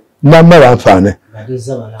fane na mara fane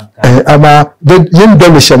amma da yin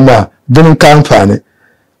dolishin ma din kan fane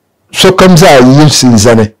so kam za yi sin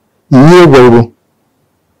zane yi gwargo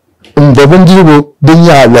in da bin dibo din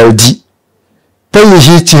ya lardi ta yi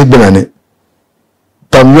shi ci binane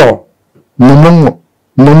tamyo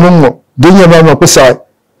numungo din ya ma kusa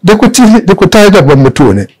da ku ta da ban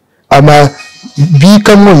mutu ne amma bi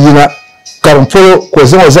kan mun yi na karamfo ko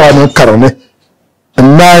zama ne karne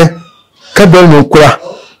amma ka bar mun kura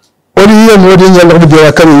wani yin wani ya lagu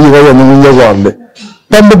da kare yi wa mun ya wande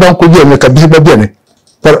ban ban ku biya ne ka bi ba biya ne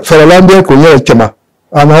faralan biya ko ya kema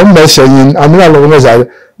amma mun ba shayin amma lagu na za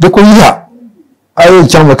da ku ya ayin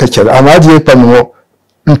can maka kira amma je fanwo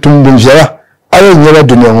ntun bin jara ayin ya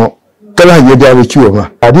duniya mo kala ya da kiwo ma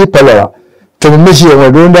adi palara to miji ya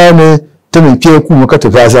don da ne tun ke ku maka ta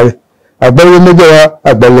fazare agbali ne ga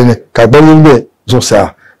agbali ne ka agbali ne zo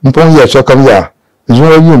sa mpon ya so kam ya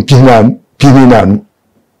zo yin pina nu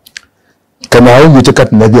kana yi ta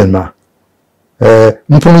kat na biyan ma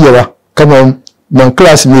mun yawa kama man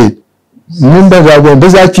classmate mun ba ga gon da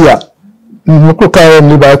zakiya mun ko kawo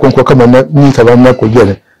ni ba kon ko kama ni ka ban na ko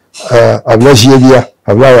biyan abla jiya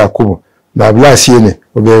abla yakubu na abla siene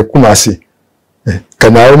obe kuma si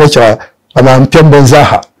kana yi macha ama mpem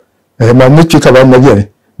benzaha ma mutu ka ban na biyan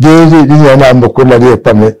de ni yana amba ko la de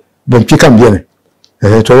pame don pi kam biyan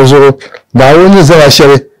to zo na woni zawa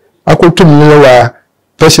shere akutum ne wa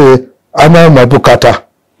fashe ana ma bukata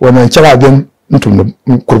wannan kira bin mutum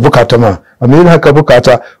kur bukata ma amma yin haka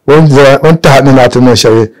bukata wanda hadin na tunan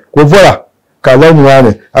shere ko bora ka lani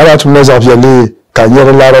wane ala tun la zafiya le ka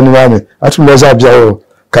yar laran wane atun la zafiya yo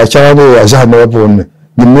ka kira ne ya jaha na bon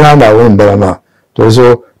ni na won da ma to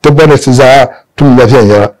zo tabbana su za tun lafiya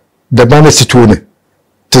ya da bana su tune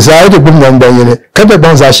ta zai da gunnan dan yene kada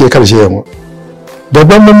ban za shi karshe mu da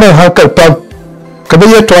ban mun hankal fa kada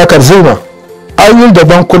ya to akar zuma ayyul da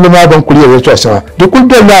ban kullum ban kuriya ya to sama da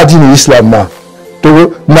kullum na addinin islam ma to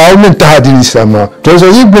na wannan ta addinin islam ma to zo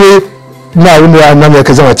yi gure na wani ya nan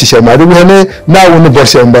ka zama tishe ma dubu ne na wani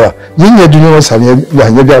borshe ba yin ya duniya wasa ne ya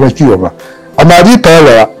hanya ga maki ba amma di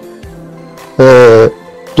tawa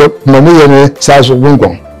to mamu ne sa so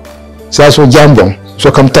gungon sa so jambon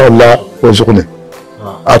so kam ta Allah ko so ne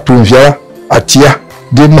a tunfiya a tiya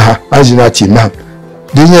din ma ajina ti ma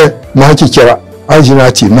din ya ma ki kira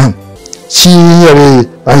ajina ti ma si yare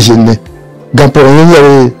anjin ne gamporin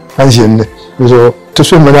yare anjin ne so to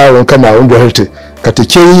so mana won kana won do helte ka te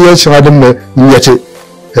ke yi shi hadin mu yace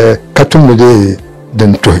ka tun mu de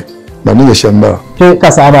dan to ba ni ya shamba ke ka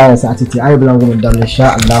saba ya sa titi ai bulan gumin dan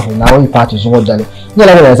insha Allah na wani fatu zuwa da ne ni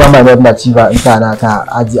la ga zama da na ci ba in ta na ka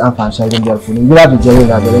aji an fa shan gindiyar funi gura da jere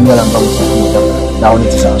na da ran yaran ba mu da wani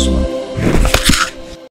tisa su